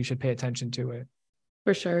life. So you should pay attention to it.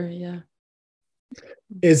 For sure. Yeah.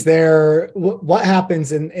 Is there, what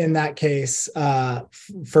happens in that case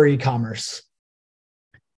for e-commerce?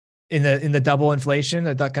 In the double inflation,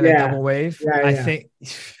 that kind of double wave? I think,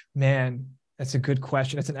 man, that's a good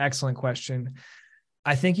question. That's an excellent question.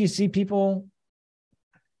 I think you see people,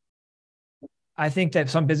 I think that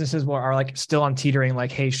some businesses are like still on teetering,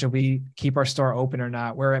 like, hey, should we keep our store open or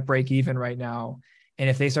not? We're at break even right now. And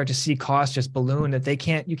if they start to see costs just balloon,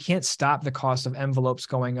 that you can't stop the cost of envelopes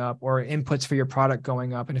going up or inputs for your product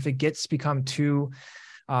going up. And if it become too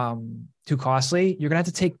costly, you're going to have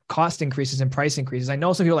to take cost increases and price increases. I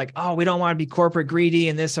know some people are like, oh, we don't want to be corporate greedy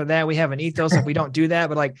and this or that. We have an ethos if we don't do that.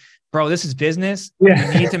 But like, bro, this is business.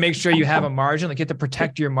 Yeah. You need to make sure you have a margin, like you have to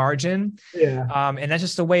protect your margin. Yeah. And that's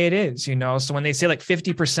just the way it is, So when they say like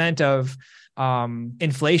 50% of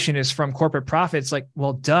inflation is from corporate profits, like,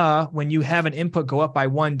 well, duh, when you have an input go up by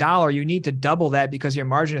 $1, you need to double that because your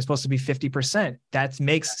margin is supposed to be 50%. That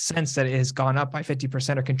makes sense that it has gone up by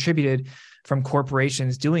 50% or contributed from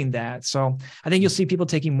corporations doing that. So I think you'll see people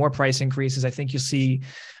taking more price increases. I think you'll see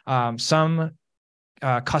some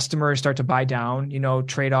customers start to buy down,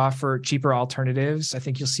 trade off for cheaper alternatives. I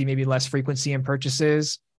think you'll see maybe less frequency in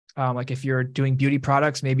purchases. Like if you're doing beauty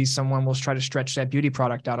products, maybe someone will try to stretch that beauty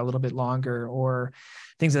product out a little bit longer, or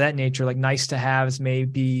things of that nature. Like nice to haves may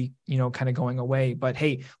be, kind of going away, but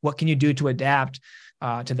hey, what can you do to adapt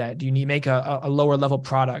to that? Do you need to make a lower level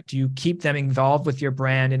product? Do you keep them involved with your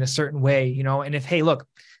brand in a certain way, and if, hey, look,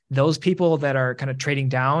 those people that are kind of trading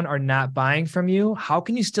down are not buying from you, how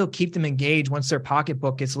can you still keep them engaged once their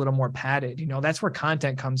pocketbook gets a little more padded? That's where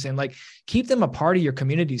content comes in. Like keep them a part of your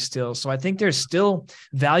community still. So I think there's still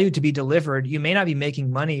value to be delivered. You may not be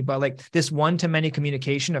making money, but like this one-to-many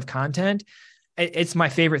communication of content, it's my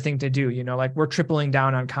favorite thing to do. Like we're tripling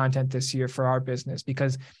down on content this year for our business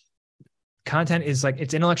because content is like,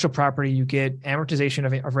 it's intellectual property. You get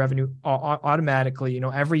amortization of revenue automatically,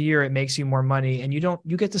 every year it makes you more money, and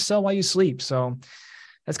you get to sell while you sleep. So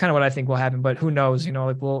that's kind of what I think will happen, but who knows,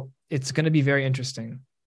 it's going to be very interesting.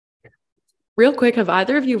 Real quick, have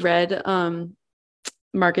either of you read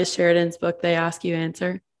Marcus Sheridan's book, They Ask You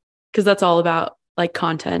Answer? Because that's all about like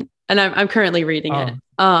content, and I'm currently reading it.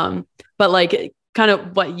 But like kind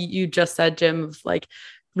of what you just said, Jim, of like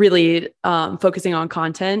really focusing on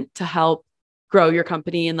content to help grow your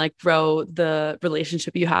company and like grow the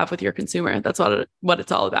relationship you have with your consumer. That's what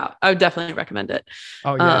it's all about. I would definitely recommend it.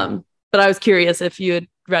 Oh, yeah. But I was curious if you had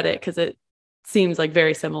read it, because it seems like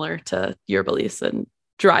very similar to your beliefs and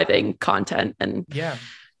driving content and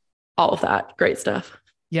all of that great stuff.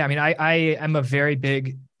 Yeah. I mean, I am a very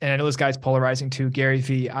big, and I know this guy's polarizing too, Gary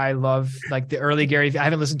Vee. I love like the early Gary Vee. I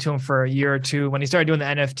haven't listened to him for a year or two. When he started doing the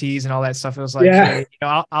NFTs and all that stuff, it was like, hey,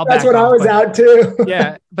 I'll that's what I was out too.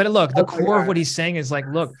 Yeah. But look, the core of what he's saying is like,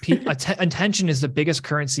 look, attention is the biggest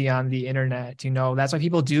currency on the internet. That's why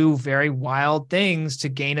people do very wild things to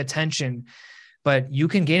gain attention. but you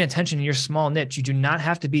can gain attention in your small niche. You do not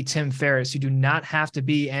have to be Tim Ferriss. You do not have to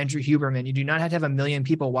be Andrew Huberman. You do not have to have 1 million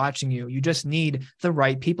people watching you. You just need the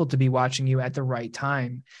right people to be watching you at the right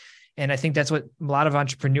time. And I think that's what a lot of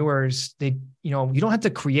entrepreneurs, you don't have to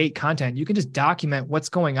create content. You can just document what's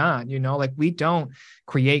going on. Like we don't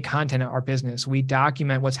create content in our business. We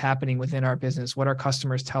document what's happening within our business, what our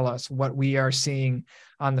customers tell us, what we are seeing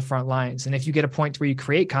on the front lines. And if you get a point where you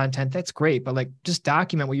create content, that's great, but like just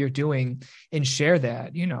document what you're doing and share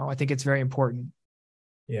that. I think it's very important.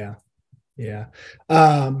 Yeah. Yeah.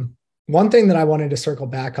 One thing that I wanted to circle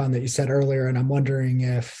back on that you said earlier, and I'm wondering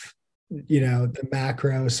if, the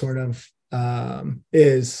macro sort of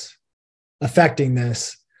is affecting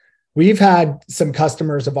this. We've had some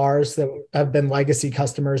customers of ours that have been legacy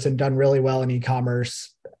customers and done really well in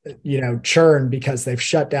e-commerce, churn because they've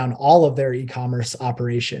shut down all of their e-commerce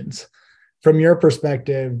operations. From your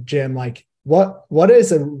perspective, Jim, like what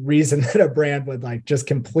is a reason that a brand would like just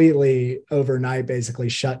completely overnight basically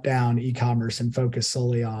shut down e-commerce and focus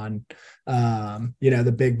solely on,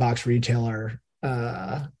 the big box retailer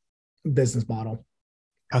business model?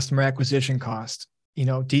 Customer acquisition cost.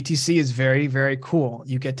 DTC is very, very cool.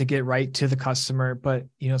 You get to get right to the customer, but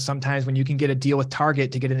sometimes when you can get a deal with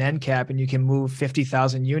Target to get an end cap and you can move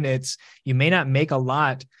 50,000 units, you may not make a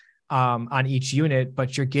lot on each unit,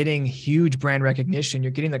 but you're getting huge brand recognition.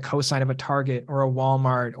 You're getting the cosign of a Target or a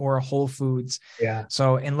Walmart or a Whole Foods. Yeah.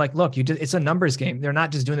 So, and like, look, it's a numbers game. They're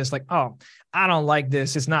not just doing this like, oh, I don't like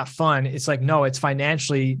this. It's not fun. It's like, no, it's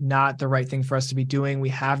financially not the right thing for us to be doing. We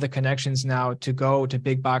have the connections now to go to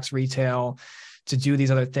big box retail, to do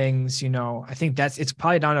these other things. I think it's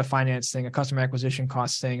probably not a finance thing, a customer acquisition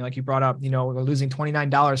cost thing. Like you brought up, we're losing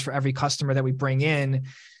 $29 for every customer that we bring in.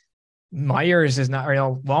 Myers is not,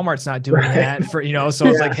 Walmart's not doing that for, so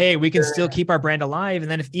it's like, hey, we can still keep our brand alive.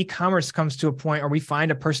 And then if e-commerce comes to a point or we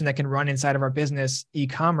find a person that can run inside of our business,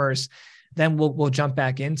 e-commerce, then we'll jump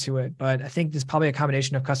back into it. But I think there's probably a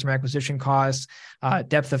combination of customer acquisition costs,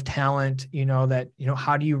 depth of talent,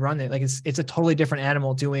 how do you run it? Like it's a totally different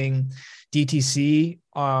animal doing DTC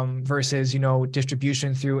versus,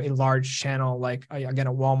 distribution through a large channel, like again,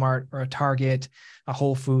 a Walmart or a Target, a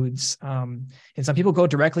Whole Foods. And some people go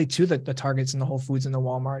directly to the Targets and the Whole Foods and the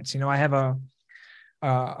Walmarts. I have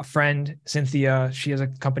a friend, Cynthia, she has a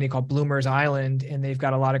company called Bloomer's Island, and they've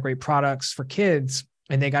got a lot of great products for kids.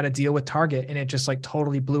 And they got a deal with Target and it just like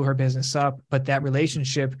totally blew her business up. But that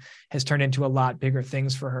relationship has turned into a lot bigger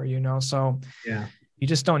things for her, So yeah, you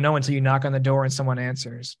just don't know until you knock on the door and someone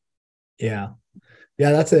answers. Yeah.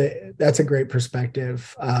 Yeah. That's a great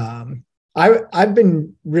perspective. I've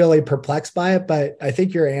been really perplexed by it, but I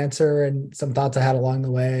think your answer and some thoughts I had along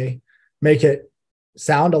the way make it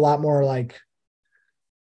sound a lot more like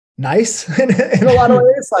nice in a lot of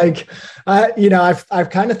ways. Like, I've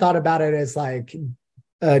kind of thought about it as like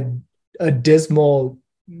a dismal,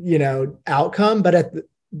 outcome,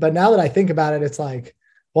 but now that I think about it, it's like,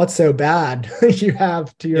 what's so bad? You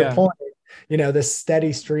have, to your point, this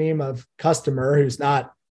steady stream of customer who's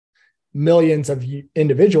not millions of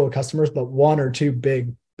individual customers, but one or two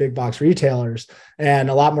big box retailers, and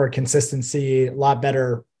a lot more consistency, a lot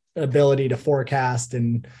better ability to forecast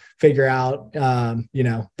and figure out, the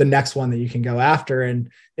next one that you can go after.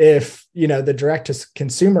 And if, the direct to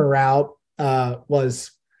consumer route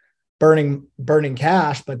was burning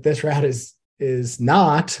cash, but this route is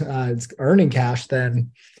not, it's earning cash, then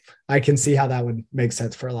I can see how that would make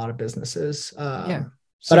sense for a lot of businesses.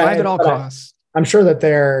 Survive at all costs. I'm sure that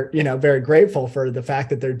they're, very grateful for the fact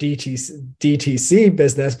that their DTC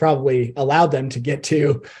business probably allowed them to get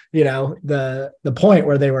to, the point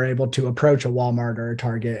where they were able to approach a Walmart or a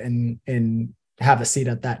Target and have a seat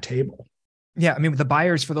at that table. Yeah. I mean, the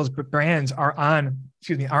buyers for those brands are on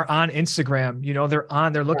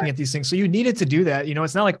Instagram, they're looking at these things. So you needed to do that.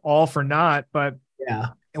 It's not like all for naught, but yeah.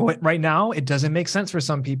 Right now, it doesn't make sense for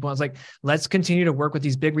some people. It's like, let's continue to work with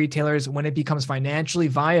these big retailers. When it becomes financially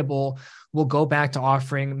viable, we'll go back to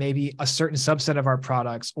offering maybe a certain subset of our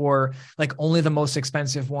products, or like only the most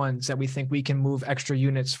expensive ones that we think we can move extra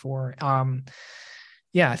units for.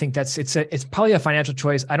 I think it's probably a financial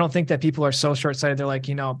choice. I don't think that people are so short-sighted. They're like,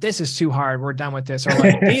 this is too hard. We're done with this. Or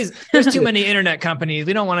like, there's too many internet companies.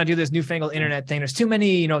 We don't want to do this newfangled internet thing. There's too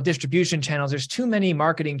many, distribution channels. There's too many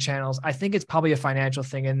marketing channels. I think it's probably a financial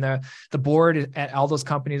thing. And the board at all those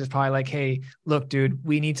companies is probably like, hey, look, dude,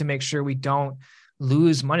 we need to make sure we don't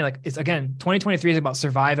lose money. Like it's, again, 2023 is about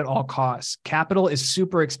survive at all costs. Capital is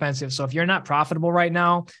super expensive. So if you're not profitable right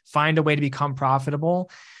now, find a way to become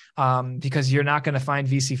profitable. because you're not going to find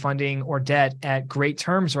VC funding or debt at great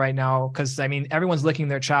terms right now. Because I mean, everyone's licking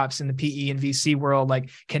their chops in the PE and VC world, like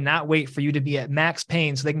cannot wait for you to be at max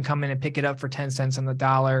pain so they can come in and pick it up for 10 cents on the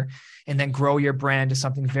dollar and then grow your brand to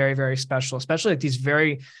something very, very special, especially like these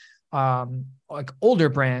very like older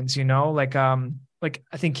brands, like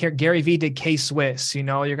I think Gary Vee did K-Swiss, you're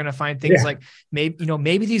going to find things like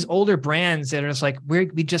maybe these older brands that are just like, we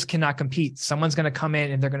just cannot compete. Someone's going to come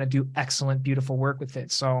in and they're going to do excellent, beautiful work with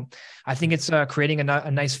it. So I think it's creating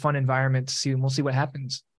a nice, fun environment to see, and we'll see what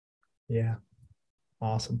happens. Yeah.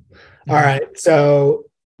 Awesome. All right. So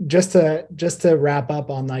just to wrap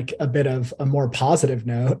up on like a bit of a more positive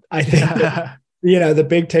note, I think, the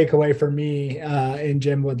big takeaway for me, and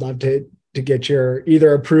Jim would love to get your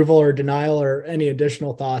either approval or denial or any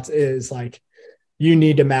additional thoughts, is like, you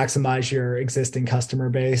need to maximize your existing customer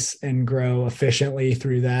base and grow efficiently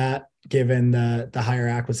through that, given the higher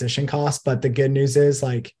acquisition costs. But the good news is,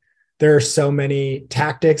 like, there are so many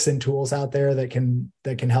tactics and tools out there that can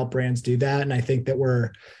help brands do that. And I think that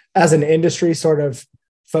we're, as an industry, sort of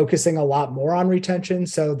focusing a lot more on retention.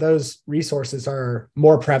 So those resources are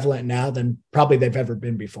more prevalent now than probably they've ever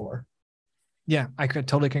been before. Yeah, I could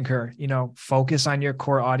totally concur. Focus on your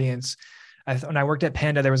core audience. When I worked at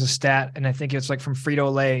Panda, there was a stat, and I think it's like from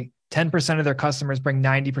Frito-Lay, 10% of their customers bring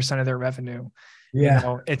 90% of their revenue.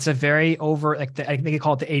 Yeah. It's a very I think they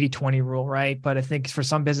call it the 80-20 rule, right? But I think for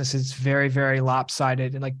some businesses, it's very, very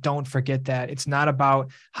lopsided. And like, don't forget that it's not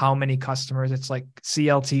about how many customers. It's like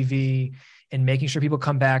CLTV and making sure people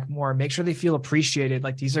come back more, make sure they feel appreciated.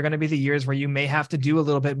 Like, these are going to be the years where you may have to do a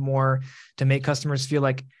little bit more to make customers feel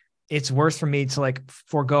like it's worth for me to like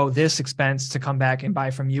forego this expense to come back and buy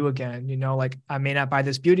from you again. Like, I may not buy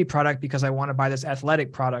this beauty product because I want to buy this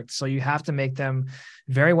athletic product. So you have to make them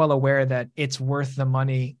very well aware that it's worth the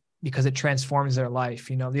money because it transforms their life.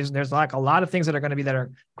 There's like a lot of things that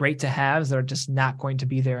are great to have that are just not going to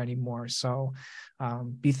be there anymore. So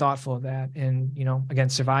be thoughtful of that, and, again,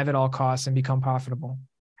 survive at all costs and become profitable.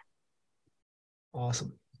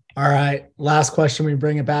 Awesome. All right. Last question. We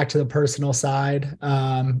bring it back to the personal side.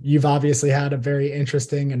 You've obviously had a very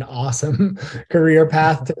interesting and awesome career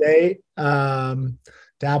path to date.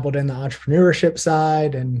 Dabbled in the entrepreneurship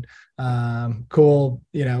side and cool,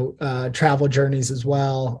 travel journeys as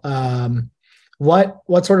well.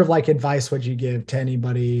 What sort of like advice would you give to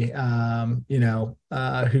anybody, who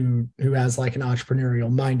has like an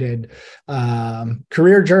entrepreneurial minded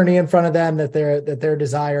career journey in front of them that they're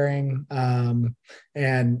desiring,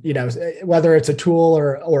 and whether it's a tool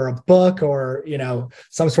or a book or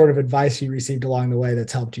some sort of advice you received along the way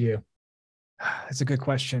that's helped you? That's a good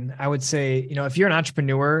question. I would say, if you're an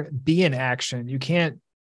entrepreneur, be in action. You can't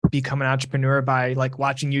become an entrepreneur by like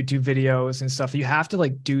watching YouTube videos and stuff. You have to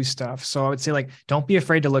like do stuff. So I would say, like, don't be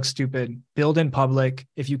afraid to look stupid. Build in public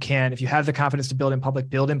if you can. If you have the confidence to build in public,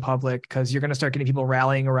 because you're going to start getting people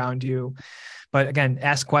rallying around you. But again,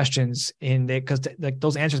 ask questions because like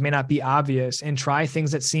those answers may not be obvious, and try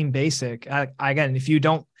things that seem basic. Again, if you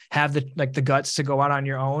don't have the guts to go out on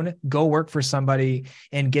your own, go work for somebody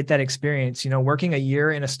and get that experience. Working a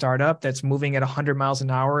year in a startup that's moving at 100 miles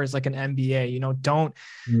an hour is like an MBA.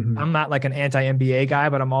 I'm not like an anti-MBA guy,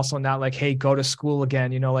 but I'm also not like, hey, go to school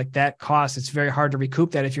again. Like that cost, it's very hard to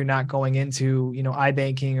recoup that if you're not going into,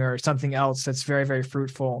 iBanking or something else that's very, very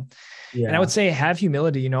fruitful. Yeah. And I would say have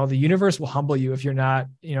humility. The universe will humble you if you're not,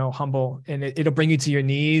 humble, and it'll bring you to your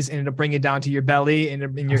knees and it'll bring you down to your belly and you're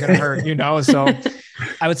going to hurt, So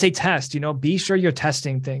I would say test, be sure you're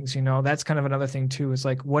testing things, that's kind of another thing too, is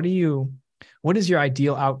like, what is your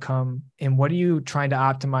ideal outcome and what are you trying to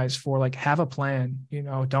optimize for? Like, have a plan,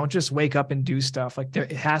 don't just wake up and do stuff. Like,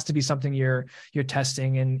 it has to be something you're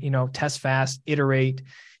testing, and, test fast, iterate,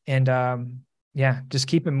 and, just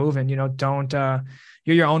keep it moving. Don't,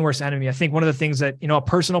 you're your own worst enemy. I think one of the things that, a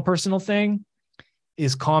personal thing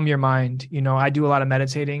is calm your mind. I do a lot of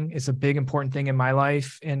meditating. It's a big, important thing in my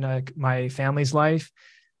life and my family's life.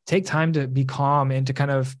 Take time to be calm and to kind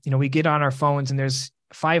of, we get on our phones and there's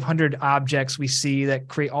 500 objects we see that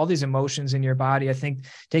create all these emotions in your body. I think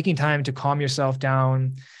taking time to calm yourself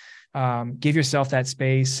down, give yourself that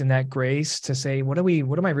space and that grace to say, what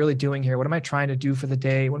am I really doing here? What am I trying to do for the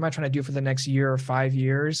day? What am I trying to do for the next year or 5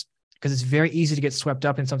 years? Because it's very easy to get swept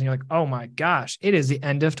up in something. You're like, oh my gosh, it is the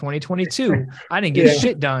end of 2022. I didn't get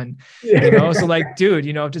shit done. So like, dude,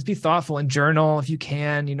 just be thoughtful and journal if you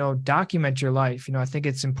can, document your life. I think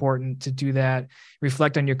it's important to do that.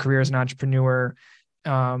 Reflect on your career as an entrepreneur,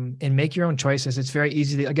 and make your own choices. It's very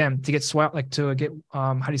easy to get swept,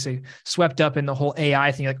 swept up in the whole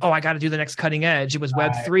AI thing. Like, oh, I got to do the next cutting edge. It was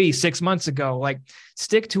Web3 6 months ago. Like,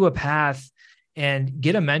 stick to a path and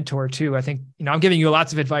get a mentor too. I think, I'm giving you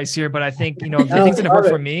lots of advice here, but I think, the things that have worked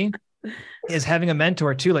for me is having a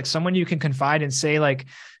mentor too, like someone you can confide and say like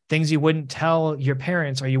things you wouldn't tell your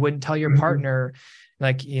parents or you wouldn't tell your partner,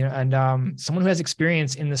 like, and someone who has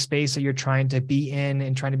experience in the space that you're trying to be in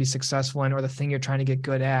and trying to be successful in, or the thing you're trying to get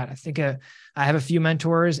good at. I think I have a few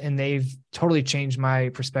mentors and they've totally changed my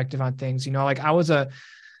perspective on things. Like I was a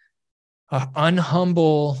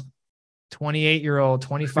unhumble 28-year-old,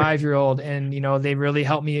 25-year-old. And, they really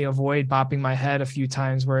helped me avoid bopping my head a few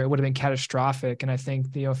times where it would have been catastrophic. And I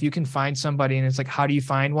think, if you can find somebody, and it's like, how do you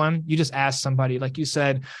find one? You just ask somebody, like you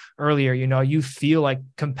said earlier, you feel like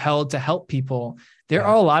compelled to help people. There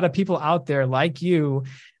are a lot of people out there like you,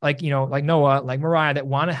 like Noah, like Mariah, that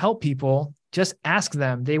want to help people. Just ask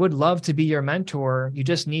them. They would love to be your mentor. You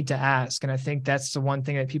just need to ask. And I think that's the one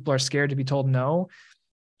thing that people are scared to be told no.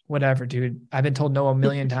 Whatever, dude. I've been told no a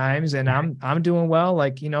million times and I'm doing well.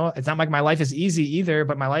 Like, it's not like my life is easy either,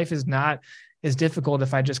 but my life is not as difficult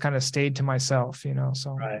if I just kind of stayed to myself,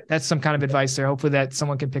 so that's some kind of advice there. Hopefully that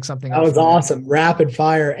someone can pick something up. That was awesome. Rapid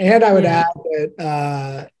fire. And I would add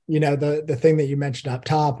that, the thing that you mentioned up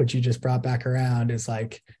top, which you just brought back around, is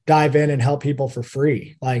like dive in and help people for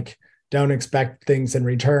free. Like don't expect things in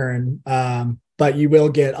return. But you will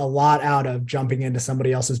get a lot out of jumping into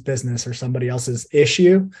somebody else's business or somebody else's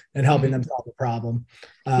issue and helping them solve the problem.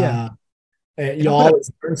 You'll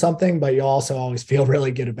always learn something, but you also always feel really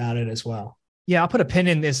good about it as well. Yeah, I'll put a pin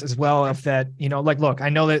in this as well. Of that, like, look, I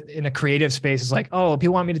know that in a creative space, it's like, oh,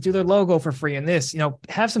 people want me to do their logo for free and this,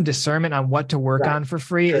 have some discernment on what to work on for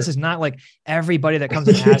free. Sure. This is not like everybody that comes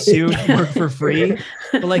and asks you to work for free,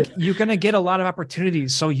 but like, you're going to get a lot of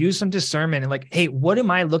opportunities. So use some discernment and like, hey, what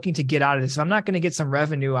am I looking to get out of this? If I'm not going to get some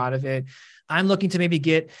revenue out of it, I'm looking to maybe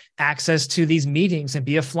get access to these meetings and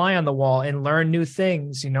be a fly on the wall and learn new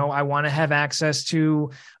things. I want to have access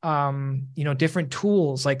to, different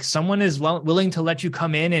tools. Like someone is willing to let you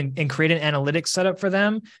come in and create an analytics setup for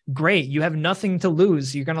them. Great. You have nothing to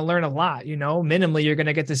lose. You're going to learn a lot, minimally, you're going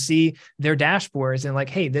to get to see their dashboards and like,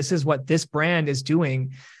 hey, this is what this brand is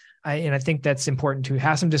doing. And I think that's important to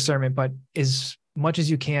have some discernment, but as much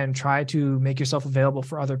as you can, try to make yourself available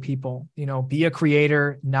for other people. Be a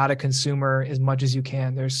creator, not a consumer, as much as you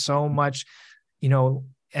can. There's so much,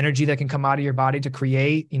 energy that can come out of your body to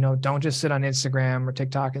create. Don't just sit on Instagram or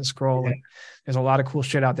TikTok and scroll. Like, there's a lot of cool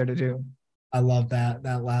shit out there to do. I love that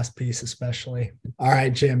last piece, especially. All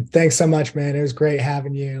right, Jim, thanks so much, man. It was great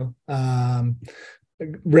having you.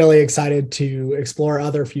 Really excited to explore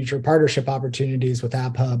other future partnership opportunities with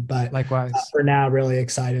AppHub, but likewise, for now, really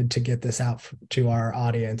excited to get this out to our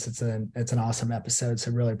audience. It's an awesome episode. So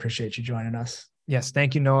really appreciate you joining us. Yes.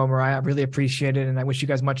 Thank you, Noah, Mariah. I really appreciate it. And I wish you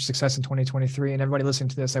guys much success in 2023, and everybody listening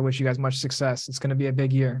to this, I wish you guys much success. It's going to be a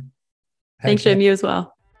big year. Thanks, Jim. You as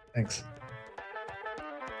well. Thanks.